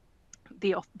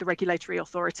regulatory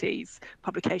authorities,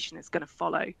 publication is going to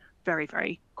follow very,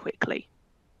 very quickly.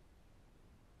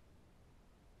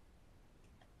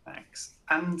 Thanks.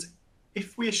 And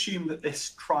if we assume that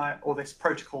this trial or this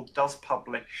protocol does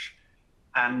publish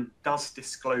and does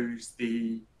disclose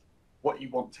what you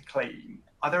want to claim,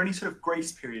 are there any sort of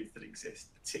grace periods that exist,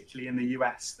 particularly in the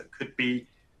US, that could be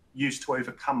used to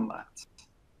overcome that?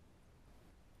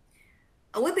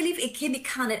 We believe it can be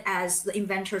counted as the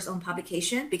inventor's own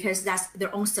publication because that's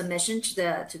their own submission to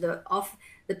the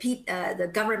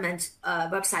government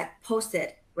website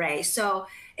posted, right? So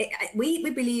we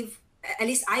believe, at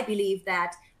least I believe,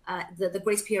 that the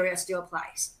grace period still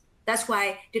applies. That's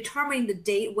why determining the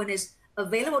date when it's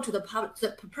available to the public,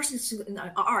 the person's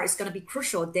R is going to be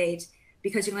crucial date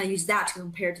because you're going to use that to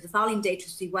compare to the filing date to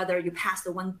see whether you passed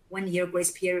the one year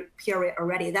grace period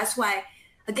already. That's why,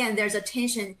 again, there's a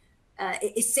tension.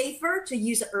 It's safer to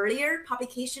use the earlier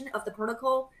publication of the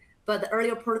protocol, but the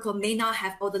earlier protocol may not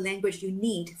have all the language you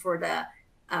need for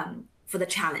the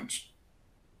challenge.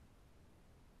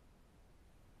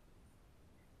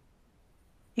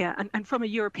 Yeah, and from a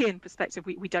European perspective,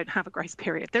 we don't have a grace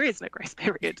period. There is no grace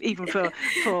period, even for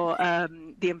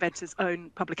the inventor's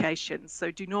own publications. So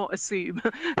do not assume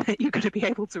that you're going to be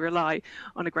able to rely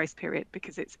on a grace period,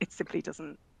 because it simply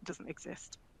doesn't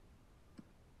exist.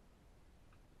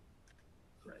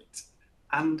 Great.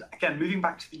 And again, moving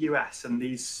back to the US and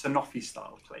these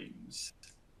Sanofi-style claims.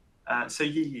 So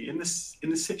Yi, in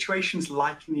the situations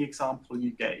like in the example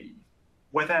you gave,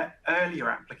 were there earlier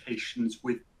applications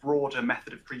with broader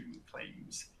method of treatment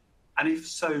claims? And if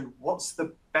so, what's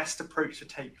the best approach to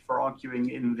take for arguing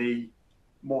in the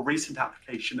more recent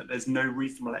application that there's no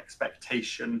reasonable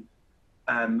expectation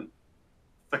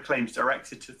for claims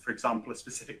directed to, for example, a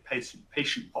specific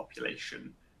patient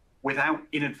population, without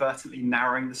inadvertently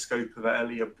narrowing the scope of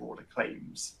earlier broader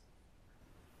claims?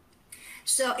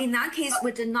 So in that case,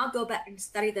 we did not go back and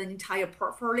study the entire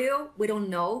portfolio. We don't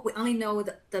know. We only know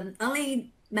that the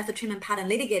only method treatment patent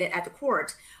litigated at the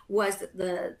court was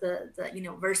the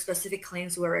very specific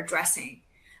claims we're addressing.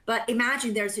 But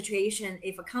imagine there's a situation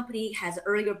if a company has an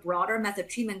earlier, broader method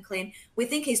treatment claim, we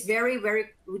think it's very, very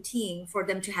routine for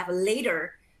them to have a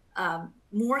later,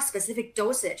 more specific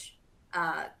dosage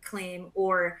claim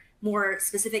or more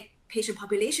specific patient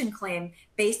population claim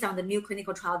based on the new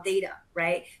clinical trial data,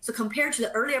 right? So compared to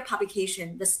the earlier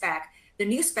publication, the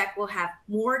new spec will have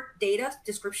more data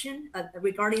description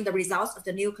regarding the results of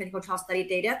the new clinical trial study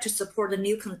data to support the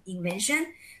new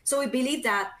invention. So we believe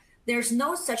that there's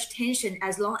no such tension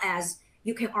as long as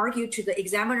you can argue to the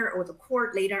examiner or the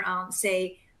court later on,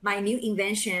 say, my new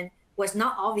invention was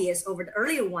not obvious over the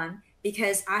earlier one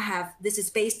because this is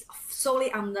based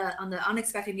solely on the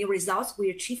unexpected new results we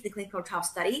achieved in the clinical trial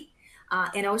study.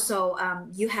 And also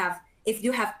if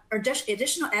you have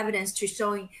additional evidence to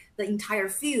showing the entire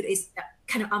field is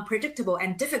kind of unpredictable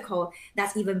and difficult,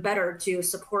 that's even better to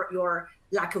support your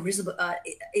lack of reasonable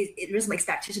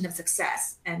expectation of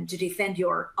success and to defend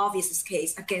your obvious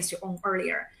case against your own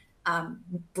earlier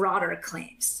broader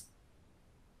claims.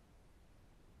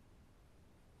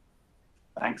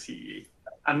 Thanks, Yi.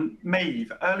 And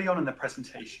Maeve, early on in the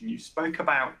presentation, you spoke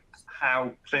about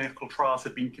how clinical trials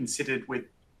had been considered with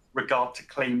regard to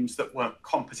claims that were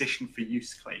composition for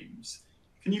use claims.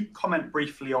 Can you comment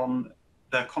briefly on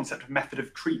the concept of method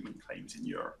of treatment claims in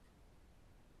Europe?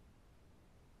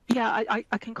 Yeah,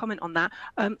 I can comment on that.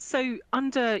 So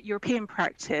under European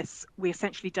practice, we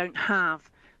essentially don't have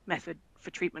method for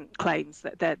treatment claims,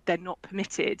 that they're not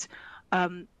permitted.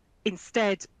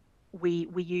 Instead, we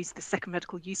use the second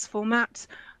medical use format.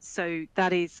 So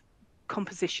that is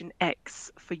composition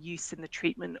X for use in the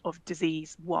treatment of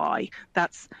disease Y.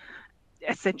 That's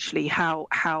essentially how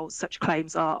such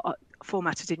claims are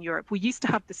formatted in Europe. We used to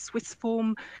have the Swiss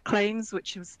form claims,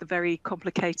 which was the very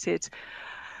complicated,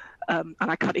 and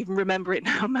I can't even remember it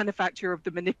now, manufacture of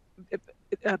the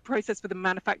process for the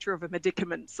manufacture of a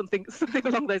medicament, something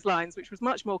along those lines, which was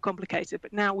much more complicated.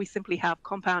 But now we simply have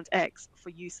compound X for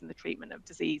use in the treatment of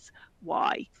disease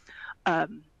Y.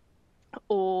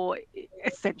 Or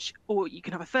you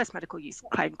can have a first medical use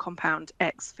claim, compound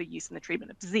X, for use in the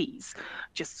treatment of disease,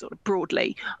 just sort of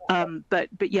broadly. But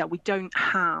yeah, we don't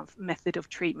have method of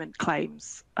treatment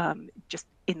claims just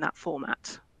in that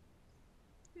format.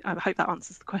 I hope that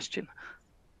answers the question.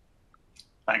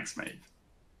 Thanks, Maeve.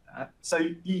 So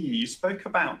you spoke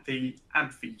about the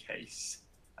AbbVie case.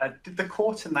 Did the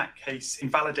court in that case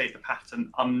invalidate the patent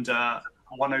under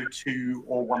 102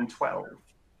 or 112?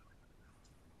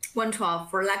 112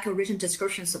 for lack of written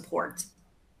description support.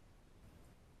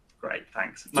 Great,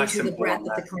 thanks. Due to the breadth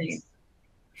of the claim.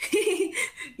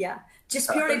 Yeah, just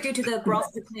purely due to the breadth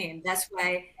of the claim. That's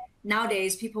why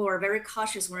nowadays people are very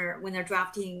cautious when they're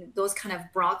drafting those kind of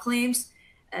broad claims.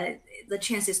 The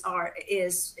chances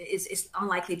is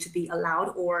unlikely to be allowed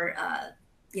or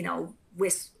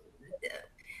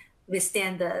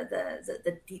withstand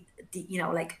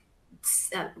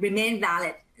remain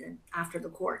valid after the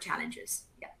court challenges.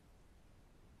 Yeah.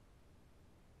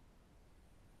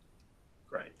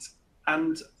 Great.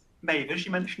 And Maeve, as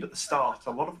you mentioned at the start,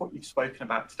 a lot of what you've spoken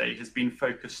about today has been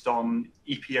focused on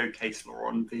EPO case law,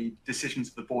 on the decisions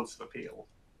of the boards of appeal.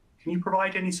 Can you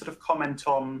provide any sort of comment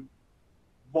on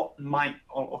what might,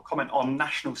 or comment on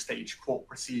national stage court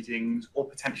proceedings, or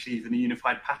potentially even the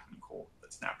Unified Patent Court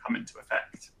that's now come into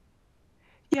effect?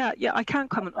 Yeah, I can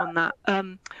comment on that.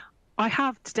 I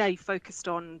have today focused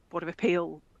on Board of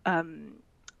Appeal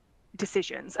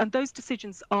decisions, and those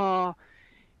decisions are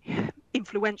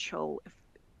influential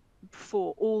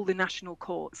for all the national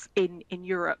courts in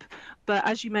Europe. But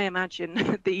as you may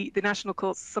imagine, the national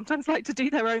courts sometimes like to do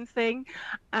their own thing,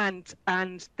 and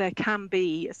there can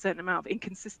be a certain amount of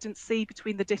inconsistency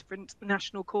between the different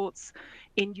national courts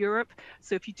in Europe.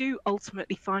 So if you do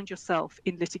ultimately find yourself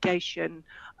in litigation,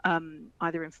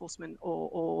 either enforcement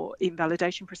or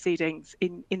invalidation proceedings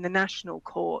in the national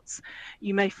courts,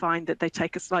 you may find that they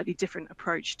take a slightly different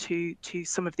approach to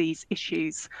some of these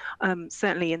issues.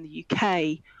 Certainly in the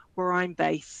UK, where I'm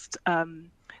based,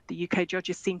 the UK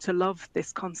judges seem to love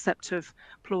this concept of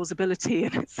plausibility,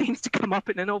 and it seems to come up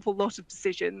in an awful lot of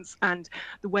decisions, and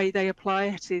the way they apply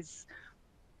it is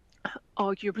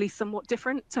arguably somewhat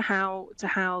different to how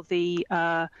the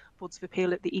boards of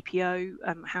appeal at the EPO,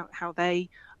 how they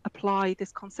apply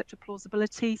this concept of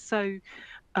plausibility. So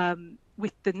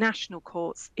with the national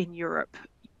courts in Europe,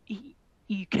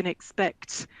 you can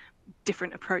expect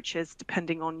different approaches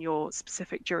depending on your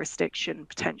specific jurisdiction,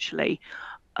 potentially.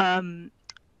 The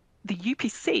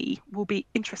UPC will be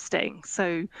interesting.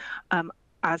 So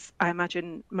as I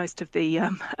imagine most of the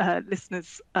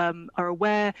listeners are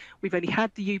aware, we've only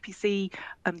had the UPC,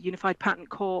 Unified Patent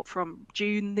Court, from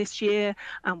June this year,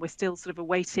 and we're still sort of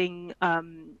awaiting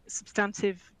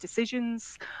substantive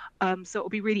decisions. So it'll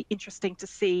be really interesting to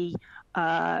see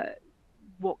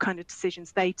what kind of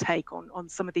decisions they take on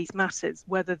some of these matters,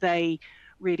 whether they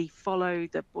really follow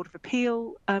the Board of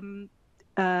Appeal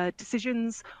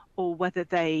decisions, or whether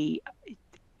they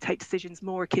take decisions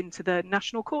more akin to the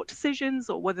national court decisions,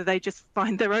 or whether they just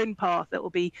find their own path. That will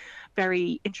be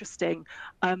very interesting.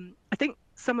 I think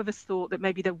some of us thought that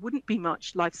maybe there wouldn't be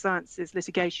much life sciences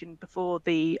litigation before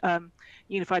the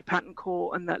Unified Patent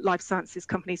Court, and that life sciences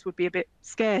companies would be a bit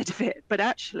scared of it. But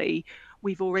actually,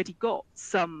 we've already got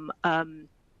some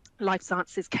life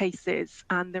sciences cases,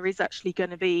 and there is actually going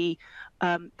to be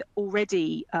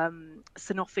already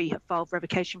Sanofi have filed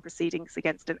revocation proceedings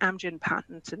against an Amgen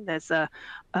patent, and there's a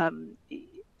kind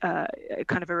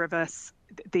of a reverse.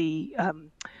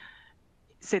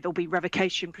 So there'll be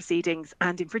revocation proceedings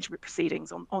and infringement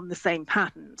proceedings on the same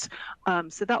patent.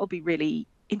 So that will be really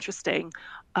interesting,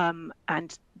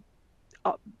 and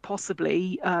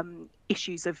possibly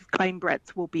issues of claim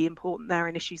breadth will be important there,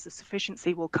 and issues of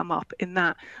sufficiency will come up in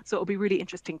that. So it'll be really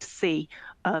interesting to see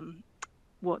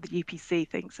what the UPC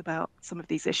thinks about some of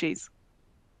these issues.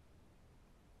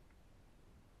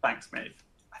 Thanks, Maeve.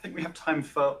 I think we have time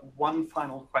for one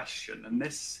final question, and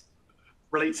this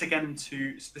relates again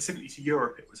specifically to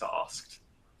Europe. It was asked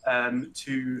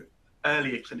to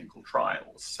earlier clinical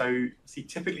trials. So, see,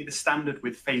 typically the standard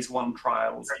with phase 1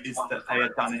 trials is that they are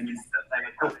done in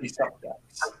healthy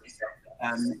subjects.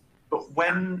 But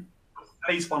when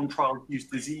phase 1 trials use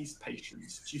diseased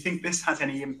patients, do you think this has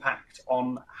any impact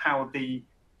on how the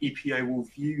EPO will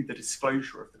view the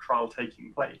disclosure of the trial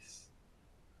taking place?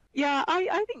 Yeah,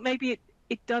 I think maybe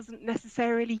it doesn't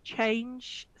necessarily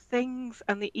change things,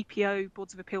 and the EPO,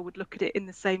 Boards of Appeal, would look at it in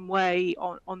the same way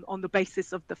on the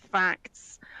basis of the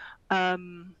facts.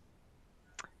 And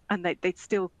they'd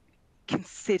still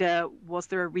consider, was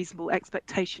there a reasonable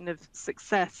expectation of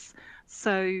success?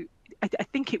 So I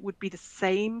think it would be the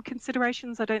same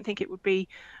considerations. I don't think it would be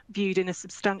viewed in a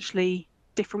substantially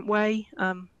different way.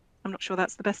 I'm not sure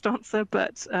that's the best answer,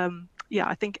 but yeah,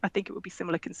 I think it would be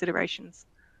similar considerations.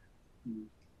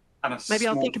 And maybe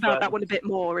I'll think about that one a bit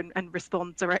more and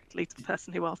respond directly to the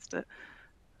person who asked it.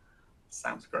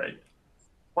 Sounds great.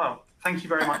 Well, thank you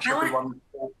very much, everyone.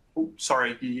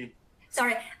 Sorry,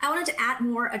 I wanted to add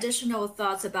more additional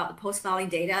thoughts about the post-filing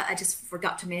data. I just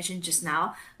forgot to mention just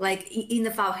now, like in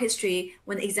the file history,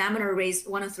 when the examiner raised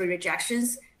 1 or 3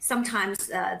 rejections, sometimes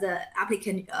the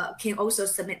applicant can also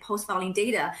submit post-filing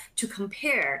data to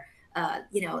compare,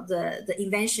 the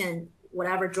invention,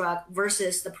 whatever drug,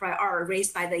 versus the prior art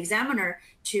raised by the examiner,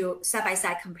 to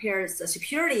side-by-side compare the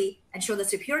superiority and show the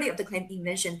superiority of the claimed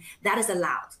invention. That is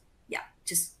allowed. Yeah,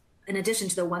 just in addition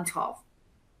to the 112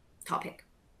 topic.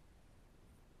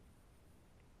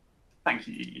 Thank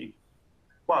you, Yi.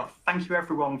 Well, thank you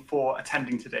everyone for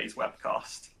attending today's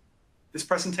webcast. This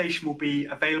presentation will be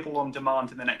available on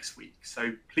demand in the next week,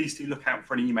 so please do look out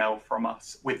for an email from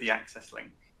us with the access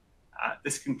link.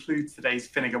 This concludes today's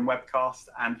Finnegan webcast,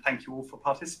 and thank you all for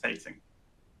participating.